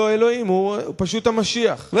אפילו לא אלוהים, הוא פשוט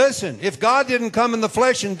המשיח. Listen, if God didn't come in the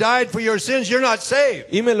flesh and died for your sins, you're not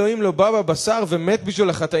saved. אם אלוהים לא בא בבשר ומת בשביל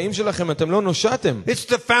החטאים שלכם, אתם לא נושעתם. It's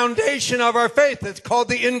the foundation of our faith. It's called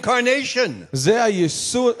the incarnation. זה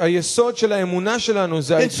היסוד של האמונה שלנו,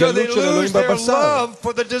 זה ההתגלות של אלוהים בבשר.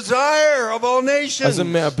 For the desire of all nations. אז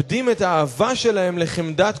הם מאבדים את האהבה שלהם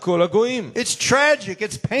לחמדת כל הגויים. It's tragic,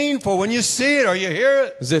 it's painful when you see it or you hear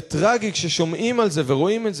it. זה טרגי כששומעים על זה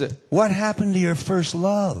ורואים את זה. What happened to your first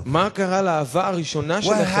love? מה קרה לאהבה הראשונה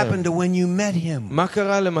שלכם? What happened to when you met him? מה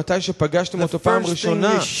קרה למתי שפגשתם אותו פעם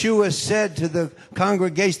ראשונה? The first thing Yeshua said to the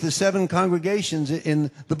congregation, the 7 congregations in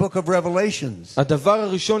the book of Revelations. הדבר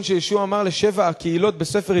הראשון שישוע אמר לשבע הקהילות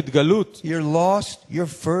בספר התגלות. You're lost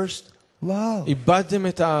your first love. איבדתם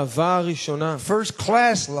את האהבה הראשונה. First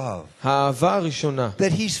class love. האהבה הראשונה.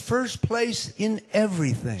 That he's first place in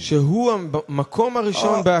everything. שהוא המקום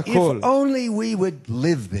הראשון בהכל. If only we would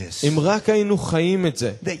live this. אם רק היינו חיים את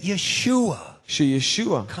זה. That Yeshua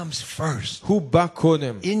שישוע comes first. הוא בא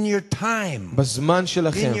קודם. In your time. בזמן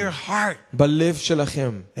שלכם. In your heart. בלב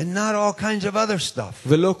שלכם. And not all kinds of other stuff.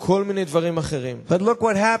 ולא כל מיני דברים אחרים. But look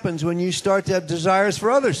what happens when you start to have desires for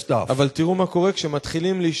other stuff. אבל תראו מה קורה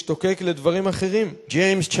כשמתחילים להשתוקק לדברים אחרים.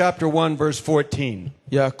 James chapter 1 verse 14.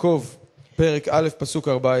 יעקב פרק א' פסוק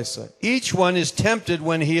 14. Each one is tempted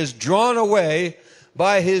when he is drawn away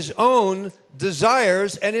by his own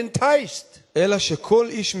desires and enticed. אלא שכל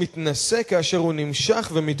איש מתנשא כאשר הוא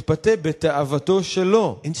נמשך ומתפתה בתאוותו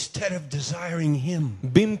שלו. Instead of desiring him.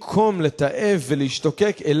 במקום לתאב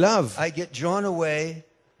ולהשתוקק אליו. I get drawn away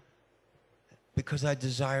because I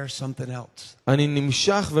desire something else. אני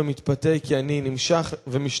נמשך ומתפתה כי אני נמשך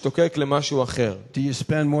ומשתוקק למשהו אחר. Do you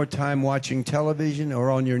spend more time watching television or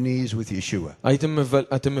on your knees with Yeshua?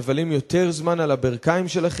 אתם מבלים יותר זמן על הברכיים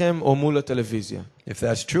שלכם או מול הטלוויזיה? If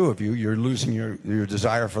that's true of you, you're losing your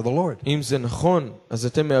desire for the Lord. אם זה נכון, אז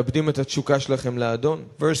אתם מאבדים את התשוקה שלכם לאדון.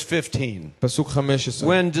 Verse 15. פסוק 15.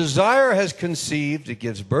 When desire has conceived, it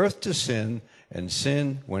gives birth to sin, and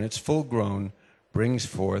sin, when it's full grown, brings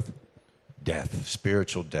forth death,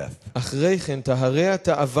 spiritual death. אחרי כן תהרה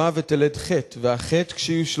התאווה ותלד חטא, והחטא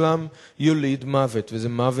כשיושלם יוליד מוות, וזה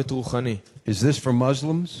מוות רוחני. Is this for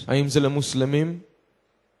Muslims? האם זה למוסלמים?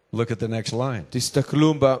 Look at the next line.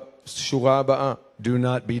 תסתכלו בשורה הבאה. Do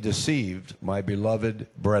not be deceived, my beloved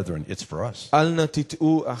brethren. It's for us. אל נא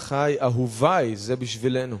תטעו אחי אהוביי, זה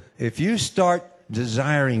בשבילנו. If you start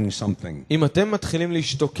desiring something, אם אתם מתחילים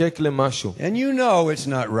להשתוקק למשהו, and you know it's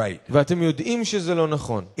not right, ואתם יודעים שזה לא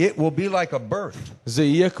נכון, it will be like a birth. זה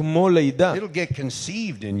יהיה כמו לידה. It'll get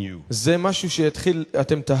conceived in you. זה משהו שיתחיל,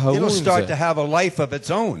 אתם תהרו עם It'll זה. start to have a life of its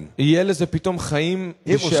own. יהיה לזה פתאום חיים It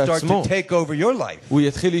will start בשעצמו. to take over your life. הוא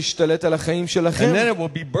יתחיל להשתלט על החיים שלכם. And then it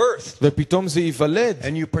will be birthed. ופתאום זה ייוולד. And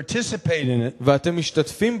you participate in it. ואתם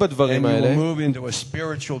משתתפים בדברים And you האלה. will move into a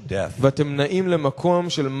spiritual death. ואתם נעים למקום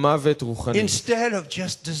של מוות רוחני. Instead of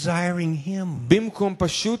just desiring him. במקום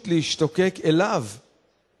פשוט להשתוקק אליו.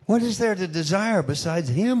 What is there to desire besides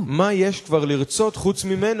him? מה יש כבר לרצות חוץ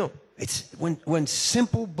ממנו? It's when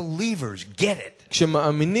simple believers get it.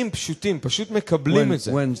 כשמאמינים פשוטים, פשוט מקבלים את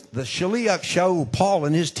זה. When the Shaliach Shaul, Paul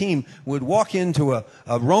and his team would walk into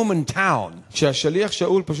a Roman town. כשהשליח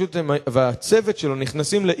שאול פשוט והצוות שלו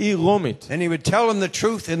נכנסים לעיר רומית. And he would tell them the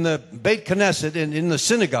truth in the Beit Knesset, in the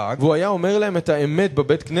synagogue. והוא היה אומר להם את האמת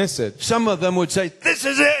בבית כנסת. Some of them would say, "This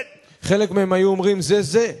is it." חלק מהם היו אומרים זה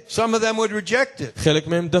זה. Some of them would reject it. חלק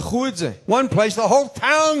מהם דחו את זה. One place the whole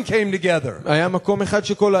town came together. היה מקום אחד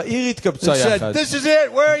שכל העיר התקבצה יחד. This is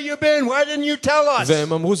it. Where have you been? Why didn't you tell us?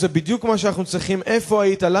 והם אמרו זה בדיוק מה שאנחנו צריכים. איפה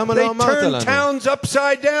היית? למה לא אמרת They לנו? turned towns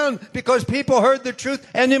upside down because people heard the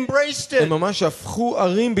truth and embraced it. הם ממש הפכו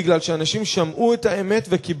ערים בגלל שאנשים שמעו את האמת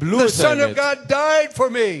וקיבלו The את Son of האמת. God died for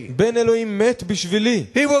me. בן אלוהים מת בשבילי.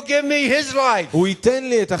 He will give me his life. הוא ייתן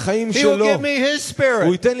לי את החיים He will שלו. give me his spirit.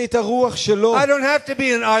 הוא ייתן לי את הרוח שלו. I don't have to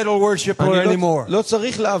be an idol worshiper anymore. לא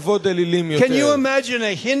צריך לעבוד אלילים יותר. Can you imagine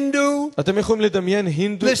a Hindu? אתם יכולים לדמיין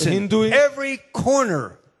Listen, הינדואי? every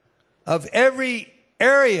corner of every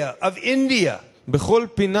area of India בכל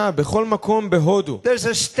פינה, בכל מקום בהודו. There's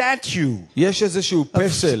a statue. יש איזשהו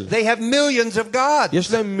פסל. They have millions of gods.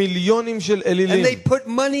 יש להם מיליונים של And אלילים. they put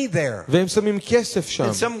money there. והם שמים כסף שם.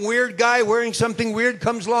 And some weird guy wearing something weird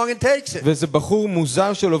comes along and takes it. ואיזה בחור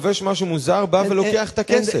מוזר שלובש משהו מוזר בא ולוקח את And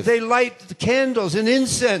הכסף. they light candles and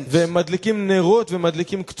incense. והם מדליקים נרות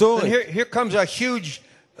ומדליקים קטורת. And here comes a huge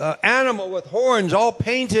animal with horns all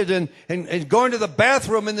painted and going to the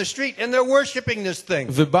bathroom in the street and they're worshiping this thing.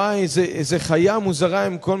 ובא איזה חיה מוזרה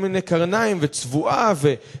עם כל מיני קרניים וצבועה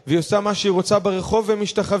והיא עושה מה שהיא רוצה ברחוב והם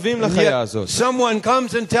משתחווים לחיה הזאת. Someone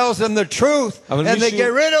comes and tells them the truth and they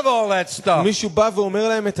get rid of all that stuff. מישהו בא ואומר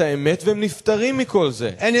להם את האמת והם נפטרים מכל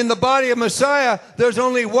זה. And in the body of Messiah there's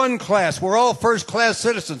only one class. We're all first class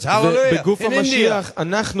citizens. Hallelujah. ובגוף המשיח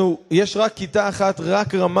יש רק כיתה אחת,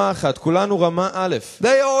 רק רמה אחת. כולנו רמה א'.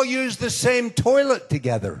 They all use the same toilet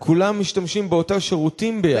together. כולם משתמשים באותם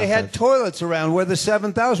שירותים ביחד. They had toilets around where the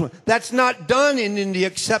 7,000 went. That's not done in India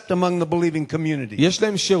except among the believing community. יש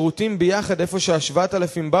להם שירותים ביחד איפה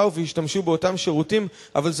שה7,000 באו והשתמשו באותם שירותים,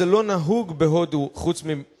 אבל זה לא נהוג בהודו חוץ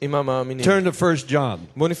עם המאמינים. Turn to 1 John.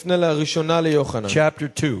 בוא נפנה לראשונה ליוחנן. Chapter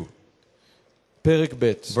 2. פרק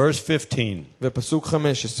ב'. Verse 15. ופסוק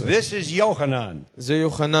 15. This is Yohanan. זה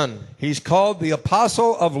יוחנן. He's called the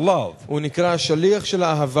apostle of love. הוא נקרא השליח של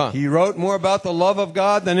האהבה. He wrote more about the love of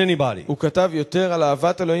God than anybody. הוא כתב יותר על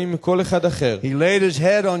אהבת אלוהים מכל אחד אחר. He laid his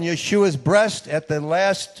head on Yeshua's breast at the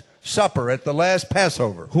last supper, at the last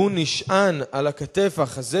Passover. הוא נשען על הכתף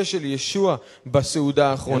החזה של ישוע בסעודה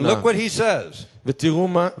And האחרונה. look what he says. ותראו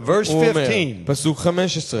מה Verse הוא אומר. 15. פסוק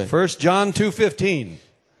 15. 1 John 2:15.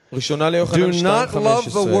 ראשונה Do ליוחנן not love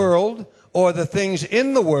the 2:15. world or the things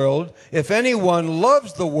in the world. If anyone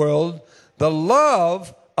loves the world, the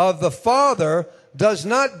love of the Father does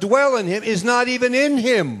not dwell in him, is not even in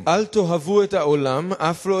him. אל תאהבו את העולם,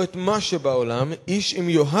 אף לא את מה שבעולם. איש אם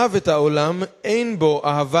יאהב את העולם, אין בו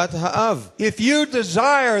אהבת האב. If you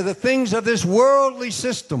desire the things of this worldly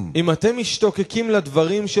system, אם אתם משתוקקים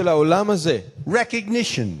לדברים של העולם הזה,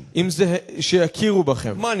 recognition, אם זה שיכירו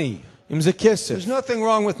בכם, money. אם זה כסף, There's nothing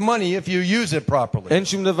wrong with money if you use it properly. אין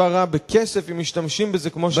שום דבר רע בכסף אם משתמשים בזה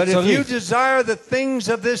כמו But if you שצריך. desire the things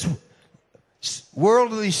of this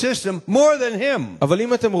worldly system more than him, אבל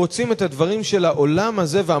אם אתם רוצים את הדברים של העולם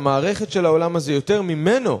הזה והמערכת של העולם הזה יותר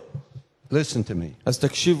ממנו, listen to me. אז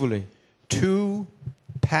תקשיבו לי. Two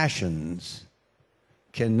passions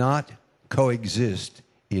cannot coexist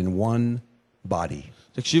in one body.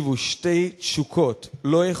 תקשיבו, שתי תשוקות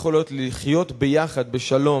לא יכולות לחיות ביחד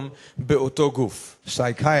בשלום באותו גוף.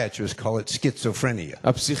 Psychiatrists call it schizophrenia.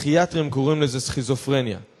 הפסיכיאטרים קוראים לזה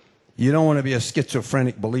סכיזופרניה. You don't want to be a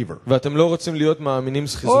schizophrenic believer. ואתם לא רוצים להיות מאמינים Oh,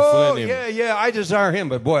 סכיזופרנים. yeah, I desire him,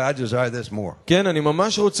 but boy, I desire this more. כן, אני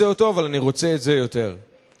ממש רוצה אותו, אבל אני רוצה את זה יותר.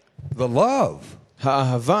 The love.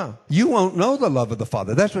 האהבה. You won't know the love of the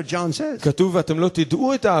Father. That's what John says. כתוב, ואתם לא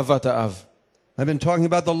תדעו את אהבת האב. I've been talking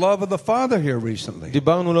about the love of the Father here recently.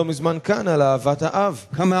 דיברנו לא מזמן כאן על אהבת האב.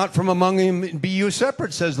 Come out from among him and be you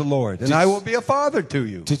separate, says the Lord, and I will be a father to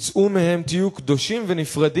you. תצאו מהם, תהיו קדושים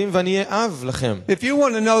ונפרדים, ואני אהיה אב לכם. If you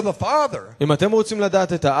want to know the Father, אם אתם רוצים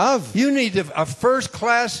לדעת את האב, you need a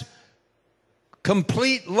first-class,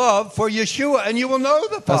 complete love for Yeshua, and you will know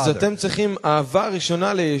the אז Father. אתם צריכים אהבה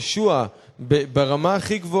ראשונה לישוע ברמה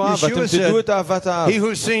הכי גבוהה, ואתם Yeshua תדעו said, את אהבת האב. He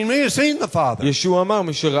who's seen me has seen the Father. ישוע אמר,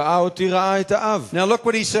 מי שראה אותי ראה את האב. Now look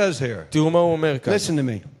what he says here. תראו מה הוא אומר כאן. Listen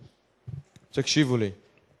to me. תקשיבו לי.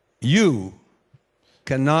 You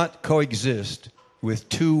cannot coexist with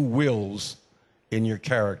two wills in your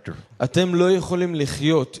character. אתם לא יכולים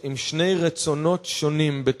לחיות עם שני רצונות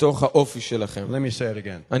שונים בתוך האופי שלכם. Let me say it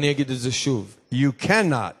again. אני אגיד את זה שוב. You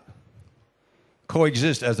cannot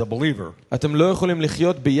coexist as a believer אתם לא יכולים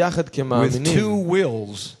לחיות ביחד with כמאמינים two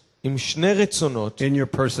wills עם שני רצונות in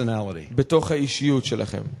your personality. בתוך האישיות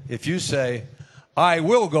שלכם. If you say, I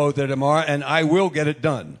will go there tomorrow and I will get it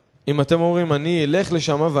done, אם אתם אומרים, אני אלך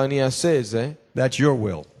לשם ואני אעשה את זה, that's your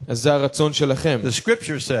will. אז זה הרצון שלכם. The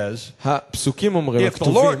scripture says, הפסוקים אומרים, if the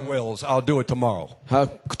Lord wills, I'll do it tomorrow.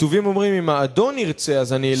 הכתובים אומרים, אם האדון ירצה,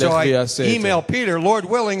 אז אני אלך So I ויעשה את זה. email Peter, Lord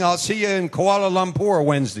willing, I'll see you in Kuala Lumpur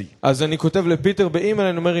Wednesday. אז אני כותב לפיטר באימייל,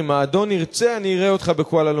 אני אומר, אם האדון ירצה, אני אראה אותך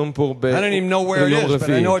בקואלה לומפור I don't even know where it ביום is, but I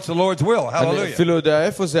רביעי. know it's the Lord's will. אני Hallelujah. אפילו יודע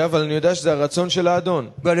איפה זה, אבל אני יודע שזה הרצון של האדון.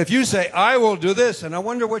 But if you say, I will do this, and I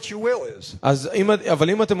wonder what your will is. אבל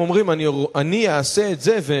אם אתם אומרים, אני אעשה את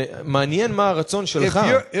זה, ומעניין מה הרצון שלך,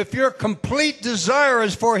 your complete desire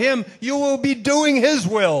is for him, you will be doing his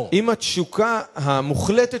will. אם התשוקה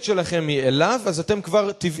המוחלטת שלכם היא אליו, אז אתם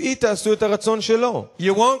כבר טבעית תעשו את הרצון שלו.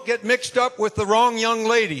 You won't get mixed up with the wrong young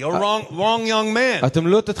lady or wrong young man. אתם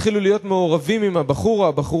לא תתחילו להיות מעורבים עם הבחור או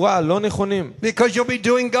הבחורה הלא נכונים. Because you'll be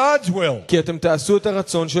doing God's will. כי אתם תעשו את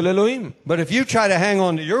הרצון של אלוהים. But if you try to hang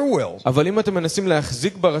on to your will, אבל אם אתם מנסים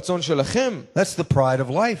להחזיק ברצון שלכם, that's the pride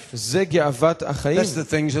of life. זה גאוות החיים. That's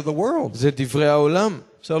the things of the world. זה דברי העולם.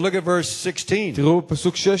 So look at verse 16. תראו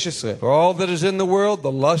פסוק 16. For all that is in the world,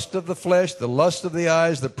 the lust of the flesh, the lust of the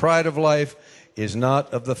eyes, the pride of life, is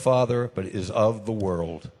not of the Father, but is of the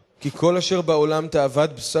world. כי כל אשר בעולם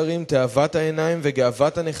תאוות בשרים, תאוות העיניים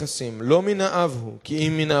וגאוות הנכסים, לא מן האב הוא, כי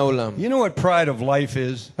אם מן העולם. You know what pride of life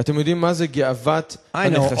is? אתם יודעים מה זה גאוות I know all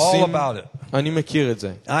הנכסים? about it. אני מכיר את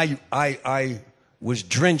זה. I was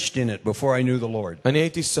drenched in it before I knew the Lord. אני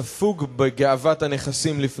הייתי ספוג בגאוות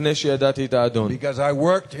הנכסים לפני שידעתי את האדון. Because I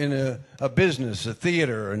worked in a business, a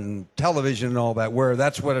theater, and television and all that, where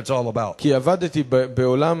that's what it's all about. כי עבדתי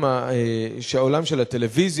בעולם העולם של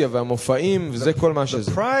הטלוויזיה והמופעים, וזה כל מה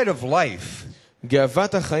שזה. The pride of life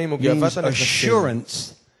גאוות החיים או means גאוות הנכסים.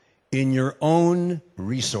 assurance in your own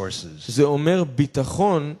resources. זה אומר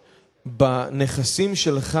ביטחון בנכסים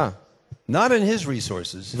שלך. Not in his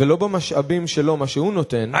resources. ולא במשאבים שלו, מה שהוא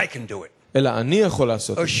נותן, I can do it. אלא אני יכול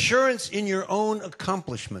לעשות את זה. Assurance in your own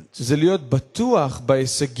accomplishments. זה להיות בטוח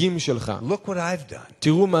בהישגים שלך. Look what I've done.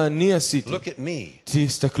 תראו מה אני עשיתי. Look at me.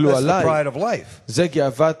 תסתכלו That's the עליי. pride of life. זה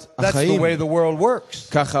גאוות That's the החיים. way the world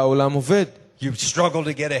works. ככה העולם עובד. You struggle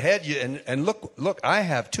to get ahead, and look, I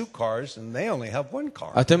have 2 cars, and they only have 1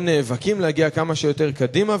 car. אתם נאבקים להגיע כמה שיותר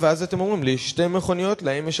קדימה, ואז אתם אומרים לי, 2 מכוניות,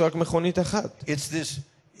 להם יש רק מכונית אחת.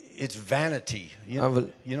 It's vanity.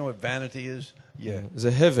 You know what vanity is? Yeah. זה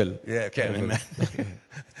הבל. Yeah, okay.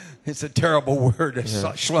 It's a terrible word.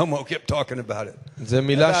 Shlomo kept talking about it. זה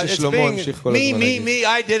מילה ששלמה המשיך כל הזמן להגיד. Me,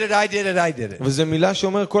 I did it. וזה מילה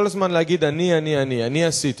שאומר כל הזמן להגיד אני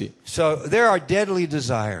עשיתי. So there are deadly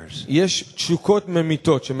desires. יש תשוקות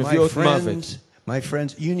ממיתות שמביאות מוות. My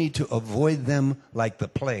friends, you need to avoid them like the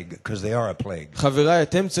plague, because they are a plague. חבריי,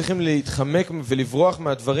 אתם צריכים להתחמק ולברוח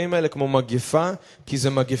מהדברים האלה כמו מגפה, כי זה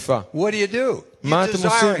מגפה. What do? You מה אתם desire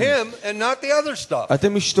עושים? him and not the other stuff.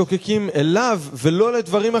 אתם משתוקקים אליו ולא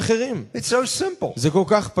לדברים אחרים. It's so simple. זה כל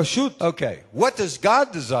כך פשוט. Okay, what does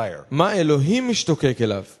God desire? מה אלוהים משתוקק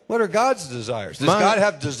אליו? What are God's desires? Does God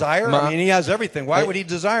have desire? I mean, he has everything. Why would he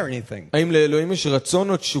desire anything? האם לאלוהים יש רצון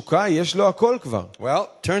או תשוקה? יש לו הכל כבר. Well,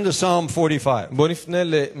 turn to Psalm 45. בוא נפנה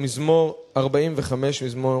למזמור 45,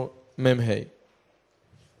 מזמור מ"ה.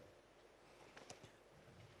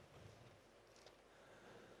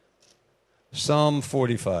 Psalm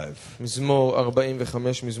 45. מזמור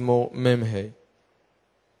 45, מזמור מ"ה.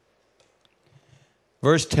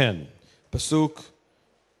 Verse 10. פסוק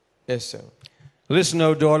 10. Listen,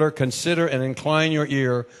 O daughter, consider and incline your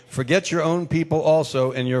ear. Forget your own people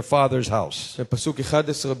also in your father's house. פסוק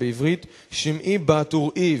 11 בעברית, שמעי בת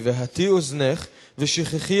וראי והטי אוזנך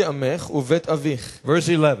ושכחי עמך ובית אביך. Verse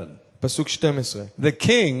 11. פסוק 12. The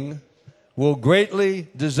king will greatly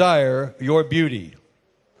desire your beauty.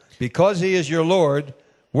 Because he is your Lord,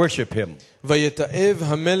 worship him. ויתאב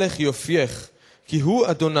המלך יופייך, כי הוא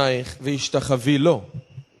אדונייך וישתחווי לו.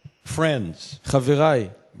 Friends, חבריי,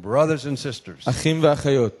 brothers and sisters, אחים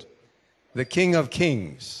ואחיות, the King of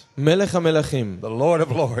Kings, מלך המלכים, the Lord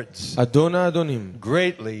of Lords, אדון האדונים,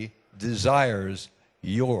 greatly desires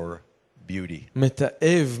your beauty.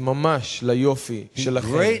 מתאב ממש ליופי He שלכם.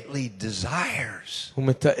 greatly desires הוא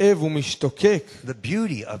מתאב ומשתוקק the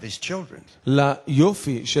beauty of his children,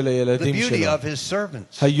 ליופי של the הילדים beauty שלו, of his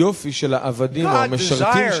servants. היופי של העבדים או God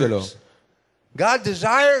המשרתים שלו. God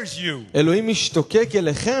desires you. אלוהים משתוקק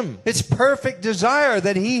אליכם. It's perfect desire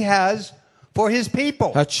that he has for his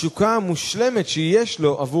people. התשוקה המושלמת שיש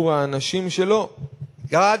לו עבור האנשים שלו.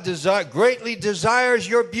 God greatly desires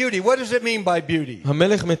your beauty. What does it mean by beauty?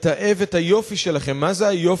 המלך מתאב את היופי שלכם. מה זה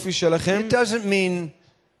היופי שלכם? It doesn't mean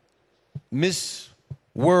Miss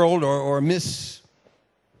World or Miss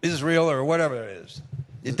Israel or whatever it is.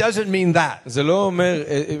 It doesn't mean that. זה לא אומר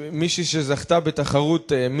מישהי שזכתה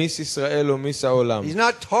בתחרות מיס ישראל או מיס העולם. He's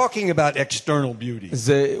not talking about external beauty.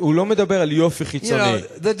 הוא לא מדבר על יופי You חיצוני.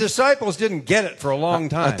 know, the disciples didn't get it for a long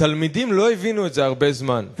time. התלמידים לא הבינו את זה הרבה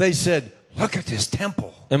זמן. They said, Look at this temple.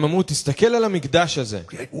 הם אמרו, תסתכל על המקדש הזה.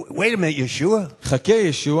 Wait a minute, Yeshua. חכה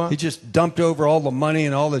ישוע. He just dumped over all the money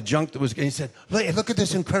and all the junk that was. And he said, "Look at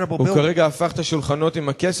this incredible הוא building." כרגע הפך את השולחנות עם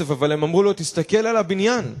הכסף, אבל הם אמרו לו, תסתכל על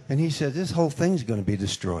הבניין. And he said, "This whole thing's going to be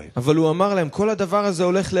destroyed." אבל הוא אמר להם, כל הדבר הזה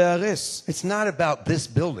הולך להיהרס. It's not about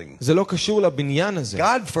this building. זה לא קשור לבניין הזה.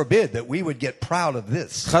 God forbid that we would get proud of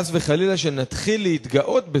this. חס וחלילה שנתחיל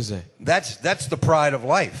להתגאות בזה. That's the pride of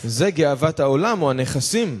life. זה גאוות העולם או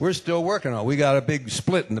הנכסים. We're still working on it. We got a big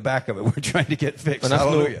split in the back of it. We're trying to get fixed. אנחנו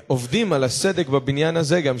Hallelujah. עובדים על הסדק בבניין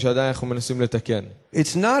הזה גם שעדיין אנחנו מנסים לתקן.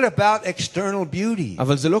 It's not about external beauty.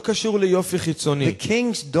 אבל זה לא קשור ליופי חיצוני. The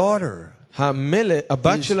king's daughter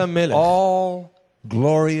הבת של המלך. all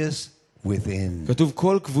glorious within. כתוב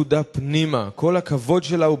כל כבודה פנימה, כל הכבוד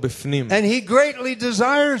שלה הוא בפנים. And he greatly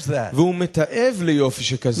desires that. והוא מתאב ליופי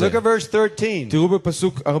שכזה. Look at verse 13. תראו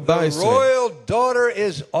בפסוק 14. The royal daughter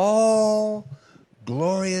is all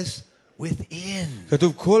glorious within.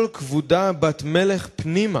 כתוב כל כבודה בת מלך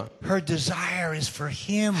פנימה. Her desire is for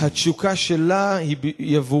him. התשוקה שלה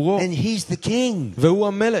היא עבורו. And he's the king. והוא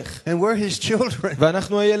המלך. And we're his children.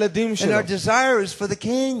 ואנחנו הילדים And שלו. our desire is for the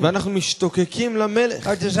king. ואנחנו משתוקקים למלך.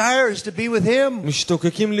 Our desire is to be with him.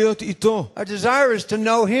 משתוקקים להיות איתו. Our desire is to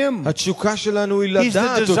know him. התשוקה שלנו היא He's the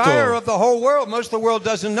לדעת אותו. desire of the whole world. Most of the world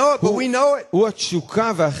doesn't know it, but we know it. הוא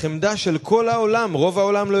התשוקה והחמדה של כל העולם. רוב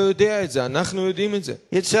העולם לא יודע את זה. אנחנו יודעים את זה.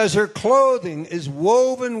 It says her clothing is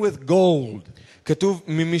woven with gold. כתוב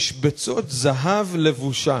ממשבצות זהב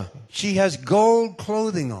לבושה. She has gold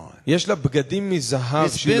clothing on. יש לה בגדים מזהב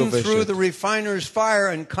It's שהיא been through לובשת. the refiner's fire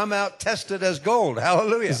and come out tested as gold.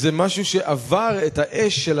 Hallelujah. זה משהו שעבר את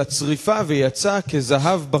האש של הצריפה ויצא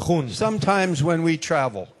כזהב בחון. Sometimes when we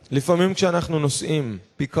travel, לפעמים כשאנחנו נוסעים,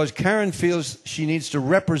 because Karen feels she needs to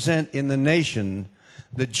represent in the nation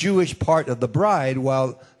the Jewish part of the bride,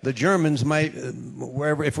 while the Germans might,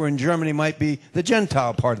 wherever, if we're in Germany, might be the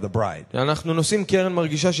Gentile part of the bride. אנחנו נוסעים, קרן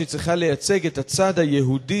מרגישה שהיא צריכה לייצג את הצד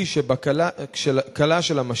היהודי שבקלה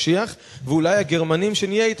של המשיח, ואולי הגרמנים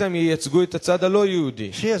שנהיה איתם ייצגו את הצד הלא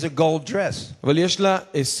יהודי. She has a gold dress. אבל יש לה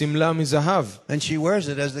סמלה מזהב. And she wears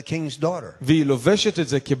it as the king's daughter. והיא לובשת את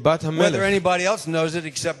זה כבת Whether המלך. anybody else knows it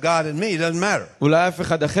except God and me, it doesn't matter. אולי אף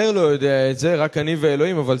אחד אחר לא יודע את זה, רק אני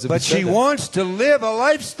ואלוהים, אבל זה But she בסדר. wants to live a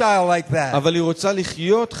lifestyle like that. אבל היא רוצה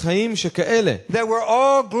לחיות חיים שכאלה. That we're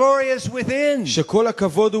all glorious within. שכל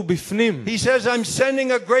הכבוד הוא בפנים. He says, I'm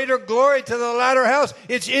sending a greater glory to the latter house.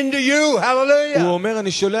 It's into you. Hallelujah. הוא אומר,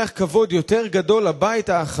 אני שולח כבוד יותר גדול לבית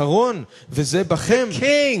האחרון, וזה בכם.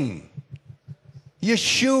 King,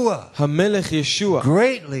 Yeshua, המלך ישוע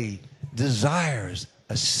greatly desires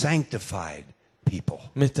a sanctified people.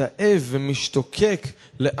 מתאב ומשתוקק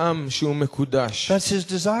לעם שהוא מקודש. That's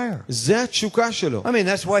his desire. זה התשוקה שלו. I mean,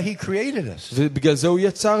 that's why he created us. ובגלל זה הוא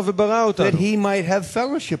יצר וברא That אותנו. he might have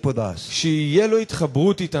fellowship with us. שיהיה לו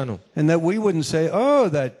התחברות איתנו. And that we wouldn't say, oh,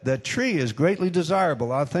 that tree is greatly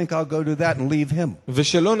desirable. I think I'll go do that and leave him.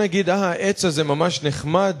 ושלא נגיד, העץ הזה ממש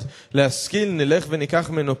נחמד, להשכיל, נלך וניקח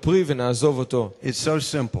ממנו פרי ונעזוב אותו. It's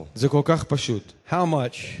so simple. זה כל כך פשוט. How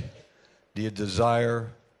much do you desire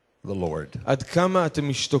the Lord? עד כמה אתם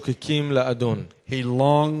משתוקקים לאדון? He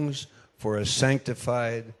longs for a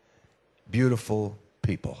sanctified, beautiful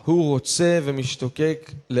people. הוא רוצה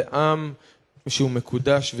ומשתוקק לעם שהוא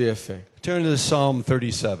מקודש ויפה. Turn to Psalm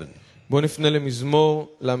 37. בואו נפנה למזמור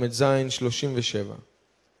ל"ז 37.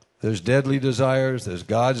 There's deadly desires, there's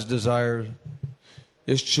God's desires,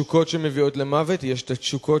 יש תשוקות שמביאות למוות, יש את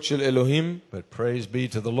התשוקות של אלוהים, but praise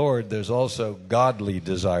be to the Lord, there's also godly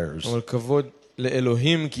desires. אבל כבוד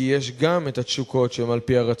לאלוהים כי יש גם את התשוקות שהן על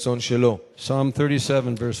פי הרצון שלו. Psalm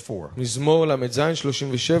 37 verse 4. מזמור ל"ז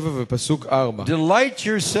 37 ופסוק 4. Delight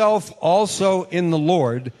yourself also in the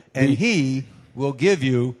Lord, and he will give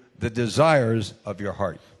you the desires of your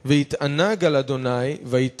heart. ויתענג על אדוני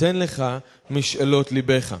ויתן לך משאלות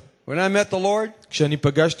ליבך. When I met the Lord, כשאני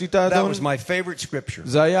פגשתי את that האדון, was my favorite scripture.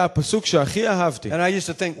 זה היה הפסוק שהכי אהבתי. And I used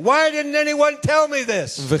to think, why didn't anyone tell me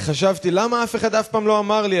this? וחשבתי, למה אף אחד אף פעם לא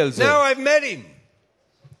אמר לי על זה? Now I've met him.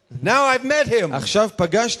 Now I've met him. עכשיו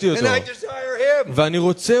פגשתי And אותו, I desire him. ואני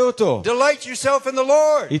רוצה אותו. Delight yourself in the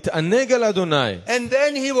Lord. יתענג על אדוני, And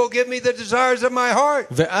then he will give me the desires of my heart.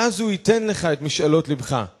 ואז הוא ייתן לך את משאלות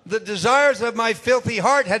לבך. The desires of my filthy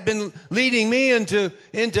heart had been leading me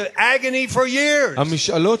into agony for years.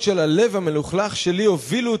 המשאלות של הלב המלוכלך שלי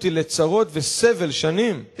הובילו אותי לצרות וסבל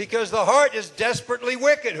שנים. Because the heart is desperately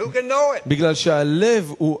wicked. Who can know it? בגלל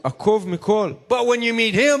שהלב הוא עקוב מכל. But when you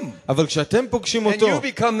meet him אבל כשאתם פוגשים and אותו, you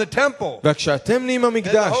become the temple, וכשאתם נהיים then the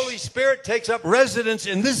המקדש, Holy Spirit takes up residence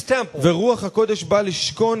in this temple. ורוח הקודש בא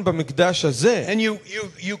לשכון במקדש הזה, And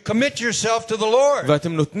you commit yourself to the Lord.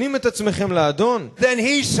 ואתם נותנים את עצמכם לאדון, Then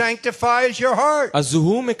he sanctifies your heart. אז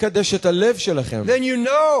הוא מקדש את הלב שלכם. Then you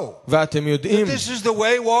know ואתם יודעים, that this is the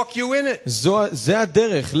way, walk you in it. זה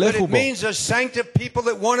הדרך, But לכו it בו. means there's people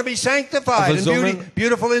that want to be sanctified and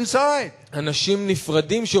beautiful inside. אנשים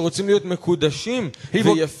נפרדים שרוצים להיות מקודשים He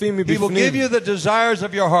ויפים will give מבפנים. you the desires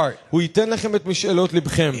of your heart. הוא ייתן לכם את משאלות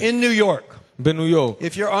לבכם. In New York, בניו יורק.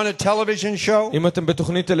 if you're on a television show אם אתם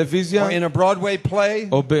בתוכנית טלוויזיה, or in a Broadway play,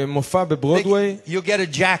 או במופע בברודוויי, you'll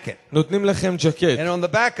get a jacket. נותנים לכם ג'קט. And on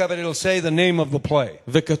the back of it, it'll say the name of the play.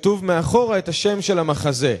 וכתוב מאחורה את השם של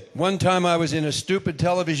המחזה. One time I was in a stupid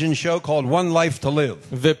television show called One Life to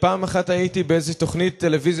Live. ופעם אחת הייתי באיזו תוכנית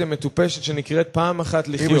טלוויזיה מטופשת שנקראת פעם אחת It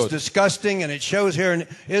was לחיות. disgusting and it shows here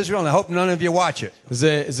in Israel and I hope none of you watch it.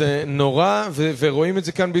 זה נורא ורואים את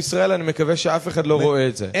זה כאן בישראל, אני מקווה שאף אחד לא רואה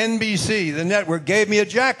את זה. NBC, the network, gave me a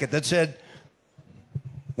jacket that said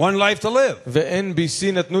One Life to Live.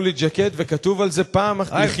 ו-NBC נתנו לי ג'קט וכתוב על זה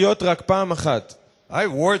לחיות רק פעם אחת. I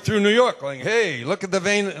wore it through New York, going, "Hey, look at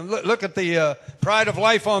the pride of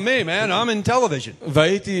life on me, man. I'm in television."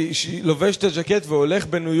 והייתי לובש את הג'קט והולך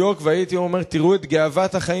בניו יורק והייתי אומר, תראו את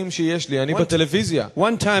גאוות החיים שיש לי, אני בטלוויזיה.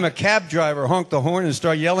 One time a cab driver honked the horn and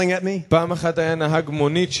started yelling at me. פעם אחת היה נהג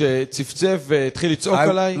מונית שצפצף והתחיל לצעוק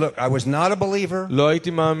עליי. Look, I was not a believer. לא הייתי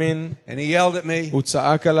מאמין. And he yelled at me. הוא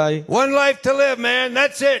צעק עליי. One life to live, man.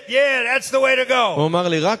 That's it. Yeah, that's the way to go. הוא אמר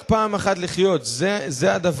לי, רק פעם אחת לחיות,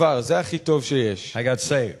 זה הדבר, זה הכי טוב שיש. I got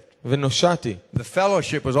saved. ונושעתי. The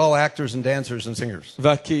fellowship was all actors and dancers and singers.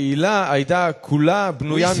 והקהילה הייתה כולה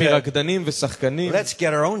בנויה מרקדנים ושחקנים. Let's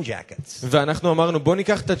get our own jackets. ואנחנו אמרנו, בוא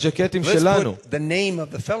ניקח את הג'קטים שלנו. Let's put the name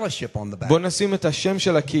of the fellowship on the back. בוא נשים את השם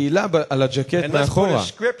של הקהילה על הג'קט מאחורה. And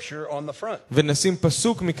let's put a scripture on the front. ונשים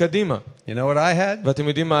פסוק מקדימה. You know what I had? ואתם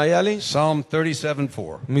יודעים מה היה לי? Psalm 37:4.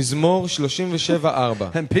 מזמור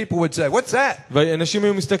 37:4. And people would say, "What's that?" ואנשים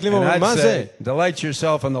היו מסתכלים And ואומרים, I'd מה זה? say, "Delight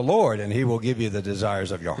yourself in the Lord and he will give you the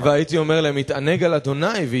desires of your heart." והייתי אומר להם, התענג על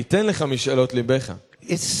אדוני וייתן לך משאלות ליבך.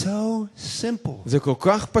 It's so simple. זה כל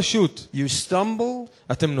כך פשוט. You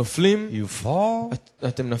stumble, אתם נופלים, you fall,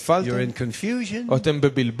 אתם you're נפלתם, in confusion, או אתם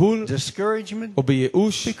בבלבול, discouragement, או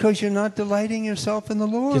בייאוש, because you're not delighting yourself in the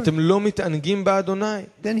כי Lord. אתם לא מתענגים באדוני.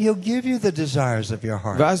 Then he'll give you the desires of your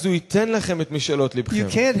heart. ואז הוא ייתן לכם את משאלות You לבכם.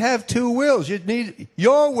 can't have two wills. You need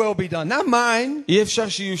your will be done, not mine. אי אפשר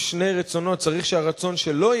שיהיו שני רצונות, צריך שהרצון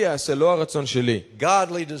שלו יעשה, לא הרצון שלי.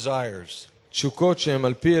 Godly desires. תשוקות שהן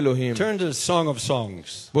על פי אלוהים. Turn to Song of Songs.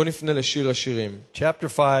 בואו נפנה לשיר השירים. Chapter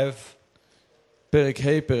 5, פרק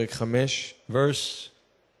ה', פרק 5, verse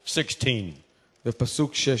 16.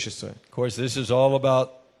 ופסוק 16. Of course, this is all about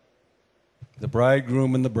the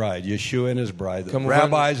bridegroom and the bride, Yeshua and his bride. The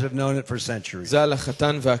כמובן, rabbis have known it for centuries. זה על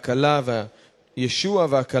החתן והכלה, ישוע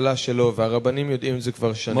והכלה שלו, והרבנים יודעים את זה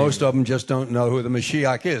כבר שנים. Most of them just don't know who the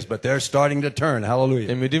Mashiach is, but they're starting to turn.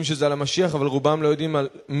 Hallelujah. הם יודעים שזה על המשיח, אבל רובם לא יודעים על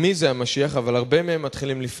מי זה המשיח, אבל הרבה מהם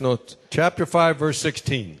מתחילים לפנות. Chapter 5, verse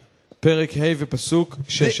 16. פרק ה' ופסוק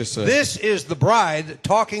 16. This is the bride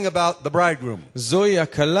talking about the bridegroom. זוהי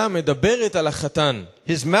הכלה מדברת על החתן.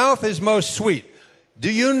 His mouth is most sweet. Do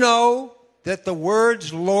you know that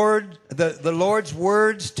the Lord's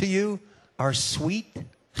words to you are sweet?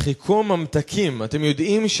 חיכו ממתקים. אתם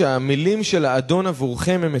יודעים שהמילים של האדון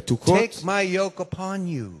עבורכם הם מתוקות? Take my yoke upon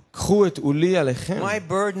you. קחו את עולי עליכם.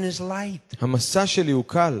 My burden is light. המסע שלי הוא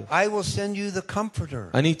קל. I will send you the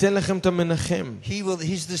comforter. אני אתן לכם את המנחם.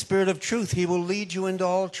 He's the spirit of truth. He will lead you into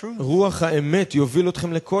all truth. רוח האמת יוביל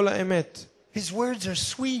אתכם לכל האמת. His words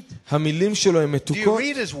are sweet. המילים שלו הם Do you מתוקות.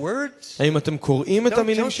 read his words? האם אתם קוראים את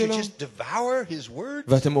המילים Don't you שלו? just devour his words?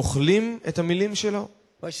 ואתם אוכלים את המילים שלו?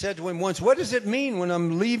 I said to him once, what does it mean when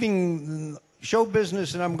I'm leaving show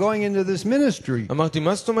business and I'm going into this ministry? אמרתי,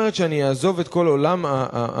 מה זאת אומרת שאני אעזוב את כל עולם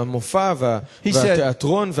המופע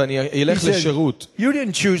והתיאטרון ואני אלך לשירות? You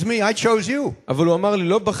didn't choose me, I chose you. אבל הוא אמר לי,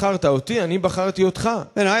 לא בחרת אותי, אני בחרתי אותך.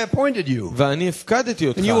 And I appointed you. ואני הפקדתי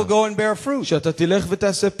אותך. And you will go and bear fruit. שאתה תלך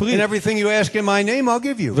ותעשה פרי. And everything you ask in my name, I'll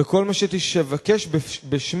give you. וכל מה שתבקש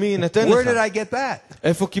בשמי יינתן Where did לך. I get that?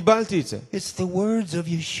 איפה קיבלתי את זה? It's the words of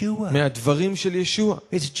Yeshua. מהדברים של ישוע.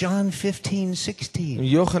 It's John 15:16.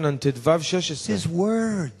 יוחנן ט"ו 16. His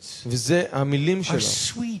words וזה המילים are שלו.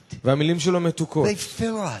 sweet. והמילים שלו מתוקות. They fill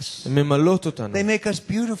us. הן ממלאות אותנו. They make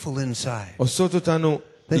us beautiful inside. עושות אותנו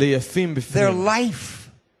ליפים They're בפנים. life.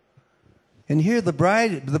 And here the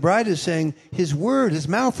bride is saying, his word, his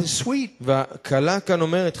mouth is sweet. והכלה כאן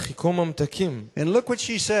אומרת, חיכו ממתקים. And look what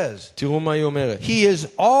she says. תראו מה היא אומרת. He is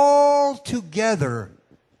altogether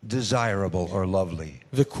desirable or lovely.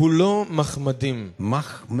 וכולו מחמדים.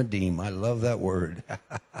 Mahmadim, I love that word.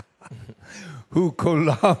 hu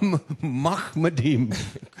kolam mahmadim.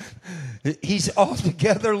 He's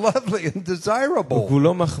altogether lovely and הוא desirable.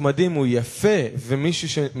 כולו מחמדים, הוא יפה, ומישהו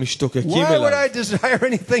שמשתוקקים Why would I אליו. desire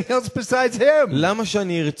anything else besides him? למה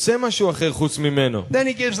שאני ארצה משהו אחר חוץ ממנו? Then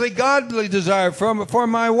he gives me godly desire for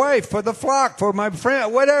my wife, for the flock, for my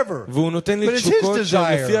friend, whatever. והוא נותן But לי it's his תשוקות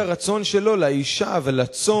desire. לפי הרצון שלו, לאישה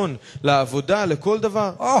ולצאן, לעבודה, לכל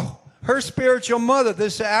דבר. Oh, her spiritual mother,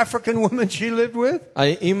 this African woman she lived with,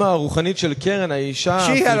 האמא הרוחנית של קרן, האישה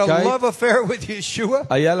she had a האפריקאית, love affair with Yeshua.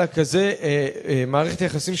 היה לה כזה מערכת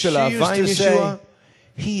יחסים She של אהבה used עם to ישוע.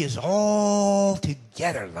 say, he is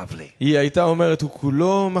altogether lovely. היא הייתה אומרת, הוא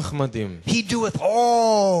כולו מחמדים. He doeth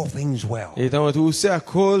all things well. היא הייתה אומרת, הוא עושה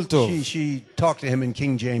הכל טוב. She talked to him in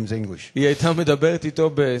King James English. היא הייתה מדברת איתו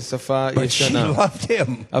בשפה But she ישנה, loved him.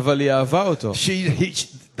 אבל היא אהבה אותו.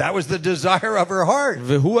 That was the desire of her heart.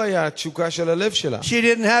 והוא היה התשוקה של הלב שלה. She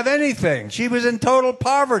didn't have anything. She was in total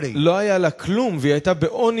poverty. לא היה לה כלום, והיא הייתה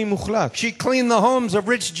בעוני מוחלט. She cleaned the homes of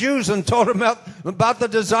rich Jews and told them about the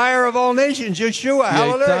desire of all nations, Yeshua.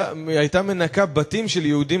 Hallelujah. היא הייתה מנקה בתים של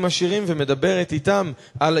יהודים עשירים ומדברת איתם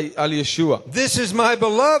על ישוע. This is my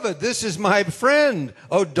beloved. This is my friend.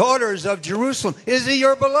 O daughters of Jerusalem. Is he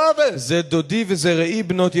your beloved? זה דודי וזה ראי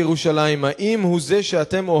בנות ירושלים. האם הוא זה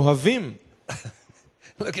שאתם אוהבים?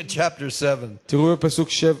 Look at chapter 7. תראו בפסוק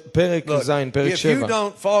פרק Look, ז', פרק if you 7.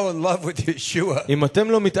 don't fall in love with Yeshua, אם אתם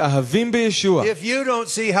לא מתאהבים בישוע, if you don't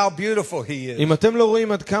see how beautiful he is, אם אתם לא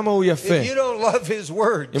רואים עד כמה הוא יפה, if you don't love his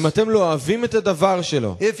words, אם אתם לא אוהבים את הדבר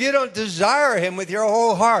שלו, if you don't desire him with your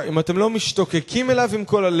whole heart, אם אתם לא משתוקקים אליו עם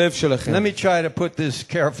כל הלב שלכם, let me try to put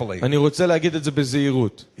this carefully. אני רוצה להגיד את זה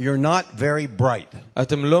בזהירות. You're not very bright.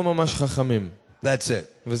 אתם לא ממש חכמים. That's it.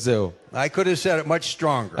 וזהו. I could have said it much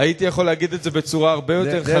stronger. הייתי יכול להגיד את זה בצורה הרבה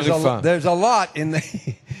יותר חריפה. There's a lot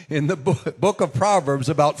in the book of Proverbs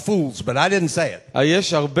about fools, but I didn't say it.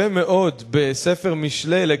 יש הרבה מאוד בספר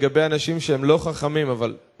משלי לגבי אנשים שהם לא חכמים,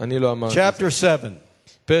 אבל אני לא אמרתי. Chapter 7,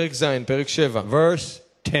 פרק ז', פרק 7, verse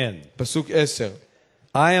 10. פסוק 10.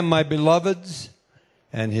 I am my beloved's,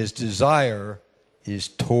 and his desire is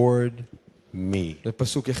toward me. זה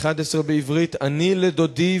פסוק 11 בעברית, אני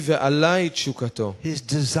לדודי ועליי תשוקתו.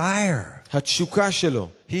 His desire. התשוקה שלו.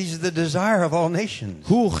 He's the desire of all nations.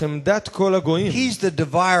 הוא חמדת כל הגויים. He's the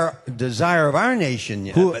desire of our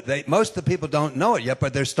nation. But most of the people don't know it yet,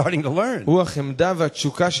 but they're starting to learn. הוא החמדה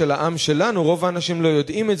והתשוקה של העם שלנו. רוב האנשים לא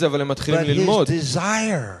יודעים את זה, אבל הם מתחילים ללמוד. But his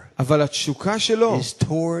desire אבל התשוקה שלו is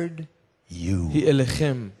toward you. היא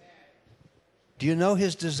אליכם. Do you know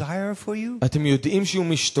his desire for you? אתם יודעים שהוא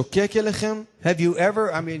משתוקק אליכם? Have you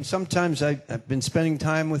ever, sometimes I've been spending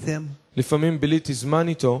time with him, לפעמים ביליתי זמן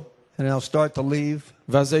איתו, and I'll start to leave,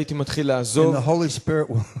 ואז הייתי מתחיל and לעזוב, the Holy Spirit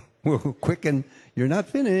will quicken, you're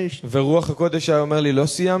not finished. ורוח הקודש היה אומר לי, לא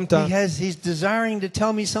סיימת. He's desiring to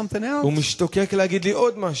tell me something else. הוא משתוקק להגיד לי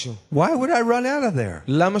עוד משהו. Why would I run out of there?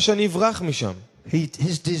 למה שאני אברח משם?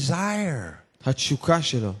 His desire התשוקה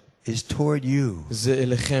שלו is toward you. זה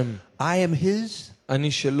אליכם. I am his,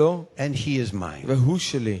 אני שלו, and he is mine. והוא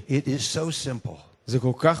שלי. It is so simple. זה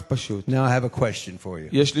כל כך פשוט. Now I have a question for you.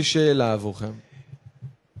 יש לי שאלה עבורכם.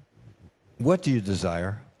 What do you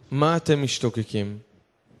desire? מה אתם משתוקקים?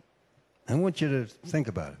 I want you to think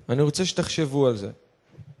about it. אני רוצה שתחשבו על זה.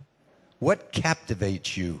 What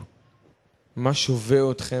captivates you? מה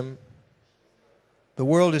שווה אתכם? The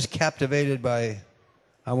world is captivated by,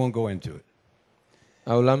 I won't go into it.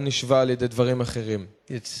 העולם נשווה על ידי דברים אחרים.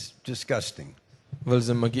 It's disgusting. אבל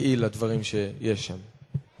זה מגעיל לדברים שיש שם.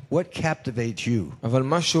 What captivates you? אבל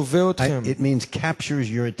מה שווה אתכם? It means captures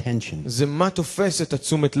your attention. זה מה תופס את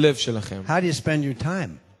התשומת לב שלכם. How do you spend your time?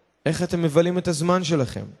 איך אתם מבלים את הזמן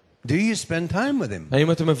שלכם? Do you spend time with him?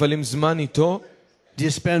 האם אתם מבלים זמן איתו? Do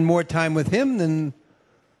you spend more time with him than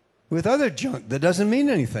with other junk that doesn't mean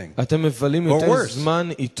anything? אתם מבלים יותר זמן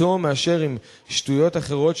איתו מאשר עם שטויות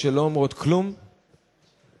אחרות שלא אומרות כלום?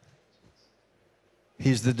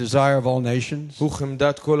 He's the desire of all nations. הוא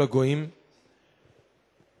חמדת כל הגויים.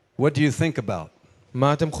 What do you think about?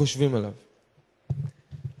 מה אתם חושבים עליו?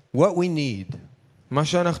 What we need, מה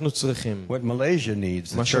שאנחנו צריכים, what Malaysia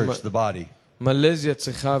needs, the church, the body. מלזיה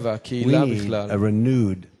צריכה We והקהילה need בכלל. a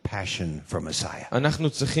renewed passion for Messiah. אנחנו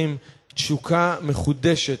צריכים תשוקה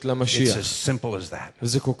מחודשת It's למשיח. as simple as that.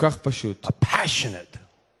 וזה כל כך פשוט. A passionate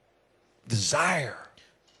desire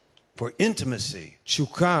for intimacy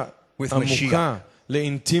תשוקה with עמוקה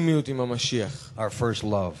לאינטימיות עם המשיח. our first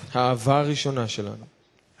love. האהבה הראשונה שלנו.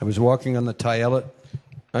 I was walking on the Tayelet.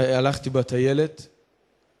 הלכתי בטיילת.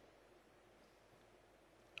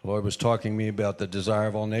 The Lord was talking to me about the desire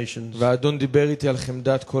of all nations. והאדון דיבר איתי על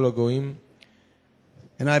חמדת כל הגויים.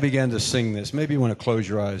 And I began to sing this. Maybe you want to close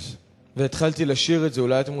your eyes. והתחלתי לשיר את זה,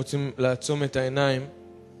 אולי אתם רוצים לעצום את העיניים.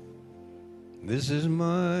 This is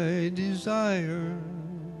my desire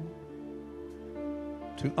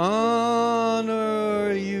to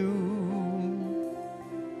honor you,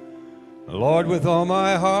 Lord, with all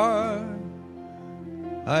my heart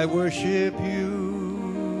I worship you.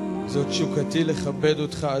 זאת תשוקתי לכבד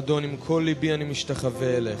אותך, אדון, עם כל ליבי אני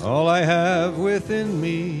משתחווה אליך. All I have within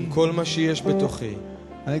me, כל מה שיש בתוכי,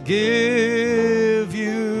 I give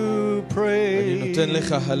you praise. אני נותן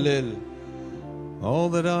לך הלל. All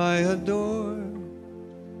that I adore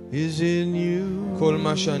is in you. כל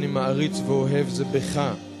מה שאני מעריץ ואוהב זה בך.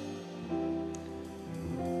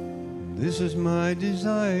 This is my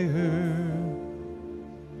desire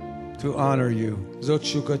to honor you. זאת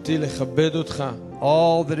תשוקתי לכבד אותך.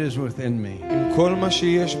 All that is within me, עם כל מה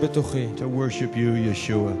שיש בתוכי, to worship you,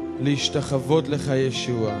 Yeshua. להשתחוות לך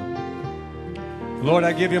ישוע. Lord,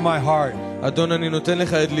 I give you my heart. אדון, אני נותן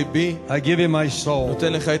לך את ליבי, I give you my soul.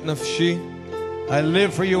 נותן לך את נפשי. I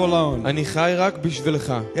live for you alone. אני חי רק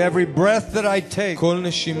בשבילך. Every breath that I take, כל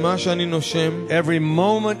נשימה שאני נושם, every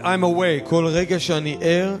moment I'm awake, כל רגע שאני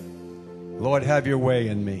ער, Lord, have your way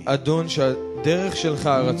in me. אדון, שהדרך שלך,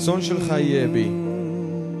 הרצון שלך יהיה בי.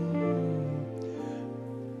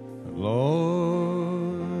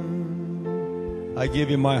 Lord, I give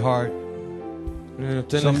you my heart. אני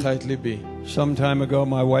נותן לך את ליבי. Some time ago,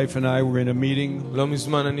 my wife and I were in a meeting לא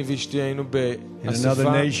מזמן אני ואשתי היינו in another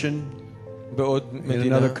באספה nation, בעוד in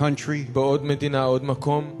מדינה, another country. בעוד מדינה, עוד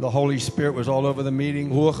מקום. The Holy Spirit was all over the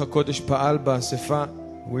meeting. רוח הקודש פעל באספה,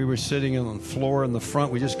 We were sitting on the floor in the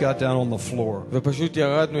front. We just got down on the floor. ופשוט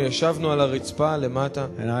ירדנו, ישבנו על הרצפה למטה,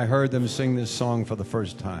 And I heard them sing this song for the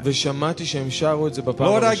first time. ושמעתי שהם שרו את זה בפעם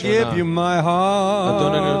Lord, I give הראשונה. you my heart.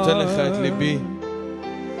 אדון, אני נותן לך את ליבי.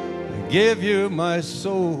 I give you my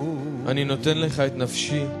soul. אני נותן לך את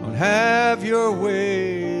נפשי. And have your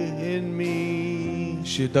way in me. The Lord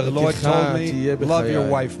שדרכך told me, תהיה love your בחיי.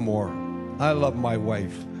 wife more. I love my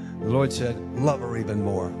wife. The Lord said, love her even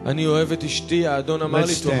more. אני אוהב את אשתי, האדון אמר לי,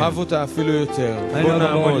 Let's stand. תאהב אותה אפילו יותר. I בוא know the Lord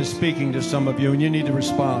נעמוד. is speaking to some of you and you need to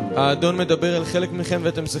respond. האדון מדבר אל חלק מכם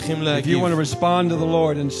ואתם צריכים If you להגיב. want to respond to the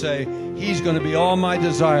Lord and say, He's going to be all my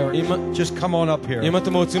desire, just come on up here. אם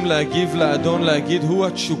אתם רוצים להגיב לאדון, להגיד, הוא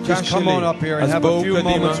התשוקה Just come שלי, on up here and אז have a בואו few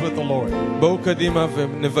קדימה, moments with the Lord. בואו קדימה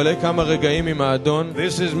ונבלה כמה רגעים עם האדון.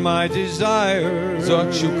 This is my desire. זו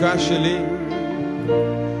התשוקה שלי.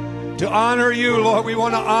 To honor you, Lord. We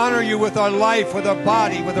want to honor you with our life, with our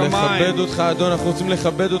body, with our לכבד mind. אותך, אדון, אנחנו רוצים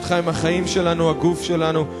לכבד אותך עם החיים שלנו, הגוף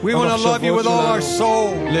שלנו, We want to love you המחשבות with all our שלנו.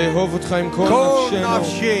 soul. לאהוב אותך עם כל Kol נפשנו.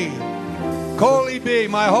 nafshi, kol libi,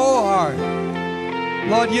 my whole heart.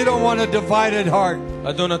 Lord, you don't want a divided heart.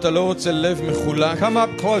 אדון, אתה לא רוצה לב מחולק. Come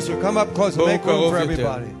up closer, come up closer. בואו Make room קרוב for יותר.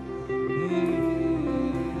 everybody.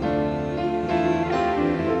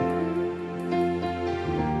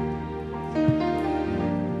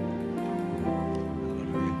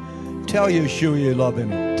 Tell Yeshua you love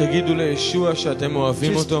him. תגידו לישוע שאתם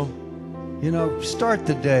אוהבים Just- אותו. You know, start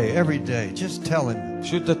the day, every day. Just tell him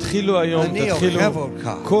פשוט תתחילו היום, אני תתחילו אוהב אותך.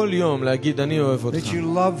 כל יום להגיד אני אוהב that אותך, you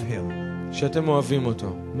love him. שאתם אוהבים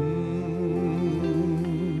אותו.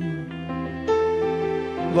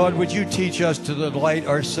 Lord, would you teach us to delight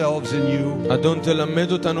ourselves in you? אדון,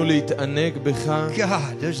 תלמד אותנו להתענג בך.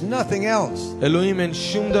 God, there's nothing else. אלוהים, אין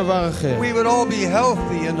שום דבר אחר. We would all be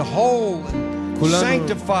healthy and whole and כולנו-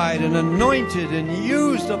 sanctified and anointed and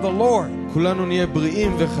used of the Lord. כולנו נהיה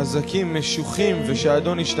בריאים וחזקים, משוחים,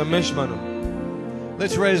 ושהאדון ישתמש בנו.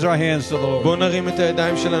 Let's raise our hands to the Lord. בואו נרים את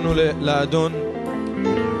הידיים שלנו לאדון.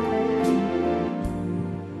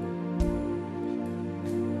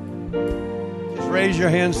 Just raise your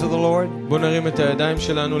hands to the Lord. בואו נרים את הידיים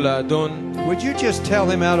שלנו לאדון. Would you just tell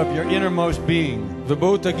him out of your innermost being,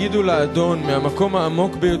 ובואו תגידו לאדון מהמקום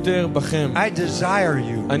העמוק ביותר בכם, I desire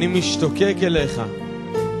you. אני משתוקק אליך.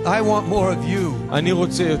 I want more of you. אני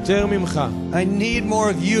רוצה יותר ממך. I need more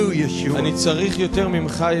of you, Yeshua. אני צריך יותר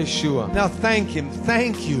ממך, ישוע. Now thank him.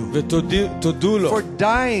 Thank you ותודו לו. for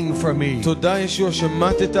dying for me. תודה, ישוע,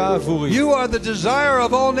 שמתת עבורי. You are the desire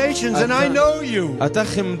of all nations and I know you. אתה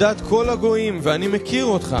חמדת כל הגויים ואני מכיר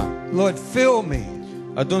אותך. Lord, fill me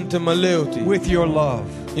אדון, תמלא אותי with your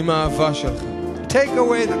love. עם האהבה שלך. Take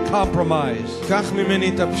away the compromise. קח ממני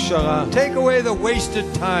את הפשרה, Take away the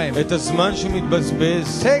wasted time. את הזמן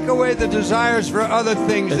שמתבזבז, Take away the desires for other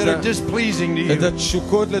things that are displeasing to את you.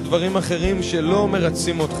 התשוקות לדברים אחרים שלא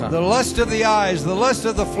מרצים אותך. The lust of the eyes, the lust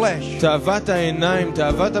of the flesh, תאוות העיניים,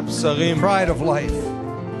 תאוות הבשרים, pride of life.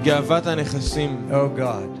 גאוות הנכסים. Oh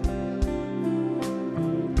God.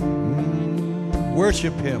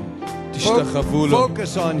 Worship him. תשתחוו לו.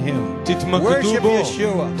 Focus on him. תתמקדו Worship בו.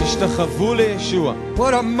 Yeshua. תשתחוו לישוע.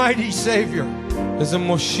 What a mighty Savior. איזה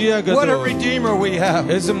מושיע What a גדול. Redeemer we have.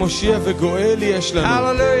 איזה מושיע וגואל יש לנו.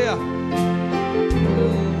 Hallelujah.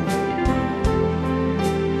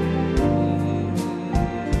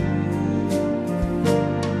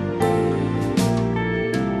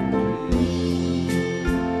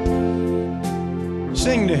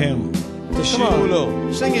 Sing to him. Come תשירו לו.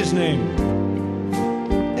 on. Sing his name.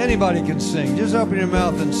 Anybody can sing. Just open your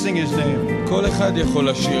mouth and sing his name. כל אחד יכול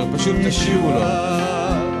לשיר, פשוט תשירו לו.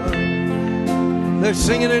 They're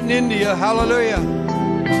singing it in India. Hallelujah.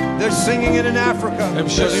 They're singing it in Africa. הם They're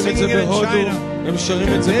שרים את זה singing it in בהודו, China. הם שרים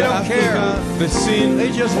את זה They don't באפריקה, care. בסין.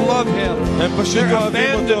 They just love him. הם פשוט They're אוהבים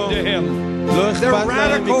abandoned אותו. to him. לא They're אכפת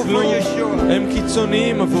להם radical for מכלום. Yeshua. הם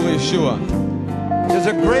קיצוניים עבור ישוע. There's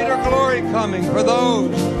a greater glory coming for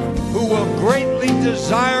those who will greatly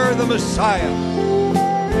desire the Messiah.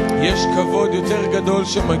 יש כבוד יותר גדול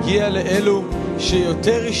שמגיע לאלו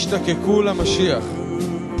שיותר השתקקו למשיח.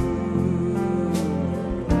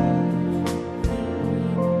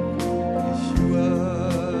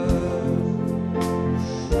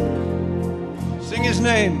 Sing his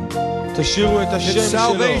name. תשירו את It's השם שלו.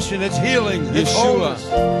 salvation, it's healing, it's ישוע,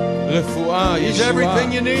 wholeness. רפואה, He's ישועה,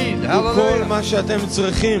 everything you need. הוא כל Hallelujah. מה שאתם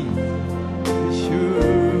צריכים.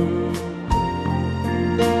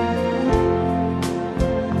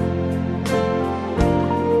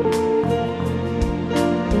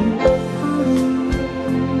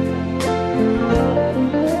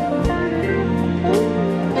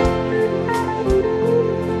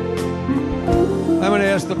 I'm going to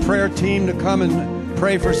ask the prayer team to come and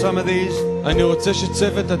pray for some of these. אני רוצה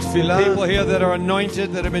שצוות התפילה, People here that are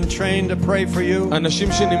anointed, that have been trained to pray for you,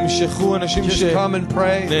 אנשים שנמשכו, אנשים just come and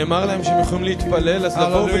pray. שנאמר להם שהם יכולים להתפלל, אז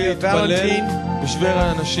לבוא Hallelujah. ולהתפלל Valentine. בשביל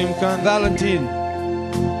האנשים כאן. Valentine,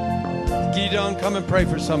 Gidon, come and pray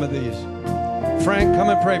for some of these. Frank, come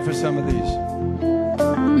and pray for some of these.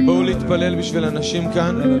 בואו להתפלל בשביל אנשים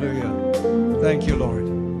כאן. Hallelujah. Thank you, Lord.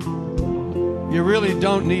 You really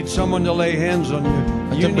don't need someone to lay hands on you.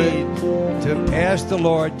 You need to ask the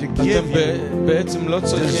Lord to give אתם you בעצם לא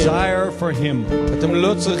צריכים, desire for Him. אתם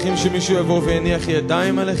לא צריכים שמישהו יבוא ויניח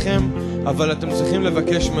ידיים עליכם, אבל אתם צריכים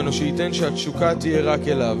לבקש ממנו שייתן שהתשוקה תהיה רק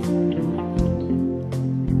אליו.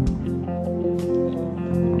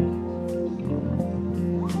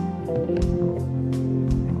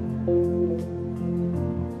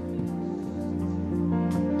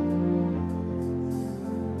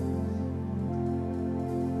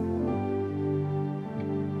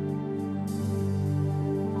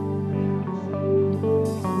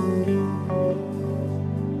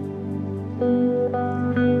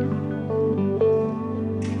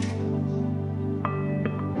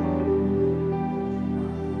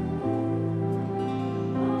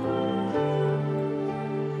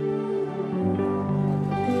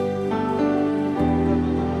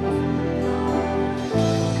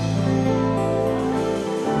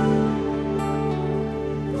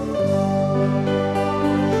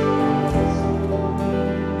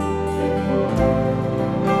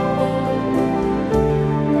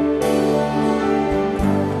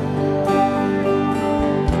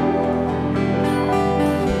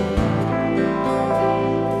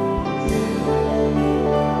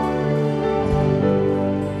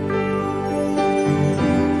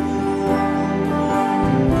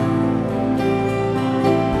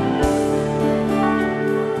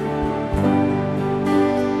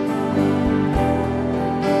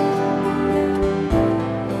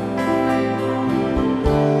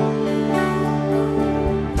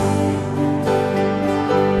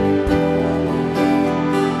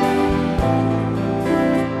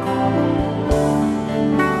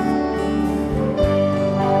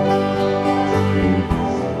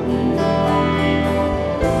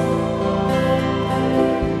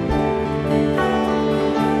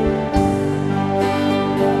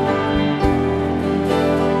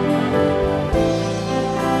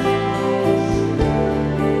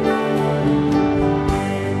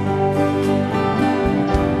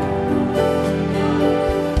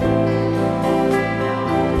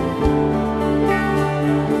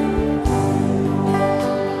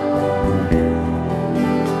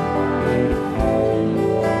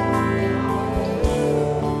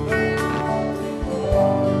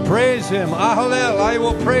 Praise Him. Ahalel, I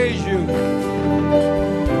will praise you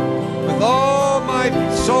with all my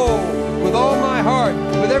soul, with all my heart,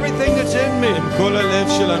 with everything that's in me. עם כל הלב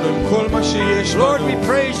שלנו, עם כל מה שיש Lord, לנו. we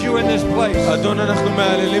praise you in this place. אדון, אנחנו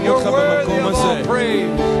מהללים You're אותך worthy במקום of הזה. all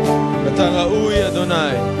praise. אתה ראוי,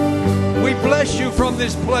 אדוני. We We bless you from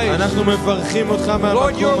this place. אנחנו מברכים אותך Lord,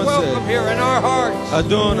 מהמקום you're הזה. welcome here in our hearts.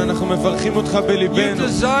 אדון, אנחנו מברכים אותך You בליבנו.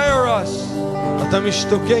 desire us. אתה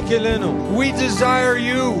משתוקק אלינו, We desire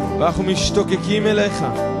you. ואנחנו משתוקקים אליך.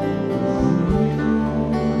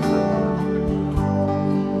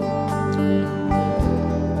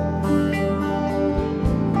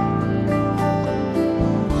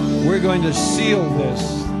 We're going to seal this.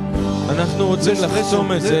 אנחנו רוצים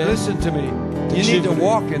לחתום את זה. Listen to me. You need to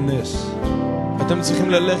walk in this. אתם צריכים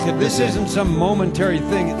ללכת This בזה. isn't some momentary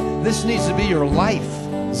thing. This needs to be your life.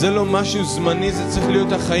 זה לא משהו זמני, זה צריך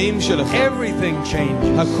להיות החיים שלכם. Everything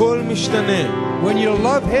changes. הכל משתנה. When you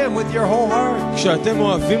love him with your whole heart. כשאתם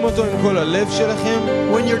אוהבים אותו עם כל הלב שלכם,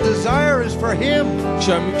 When your desire is for him.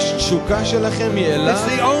 כשהתשוקה שלכם היא אליו,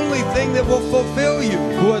 It's the only thing that will fulfill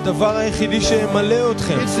you. הוא הדבר היחידי שימלא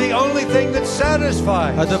אתכם. It's the only thing that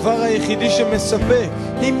satisfies. הדבר היחידי שמספק.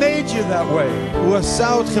 He made you that way. הוא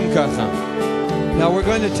עשה אתכם ככה. Now we're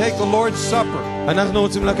going to take the Lord's Supper. אנחנו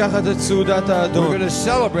רוצים לקחת את סעודת We're האדון. going to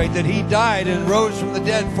celebrate that he died and rose from the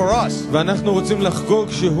dead for us. ואנחנו רוצים לחגוג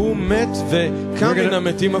שהוא מת וקם מן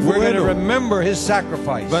המתים We're going to עבורנו. remember his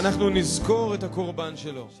sacrifice. ואנחנו נזכור את הקורבן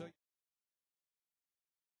שלו.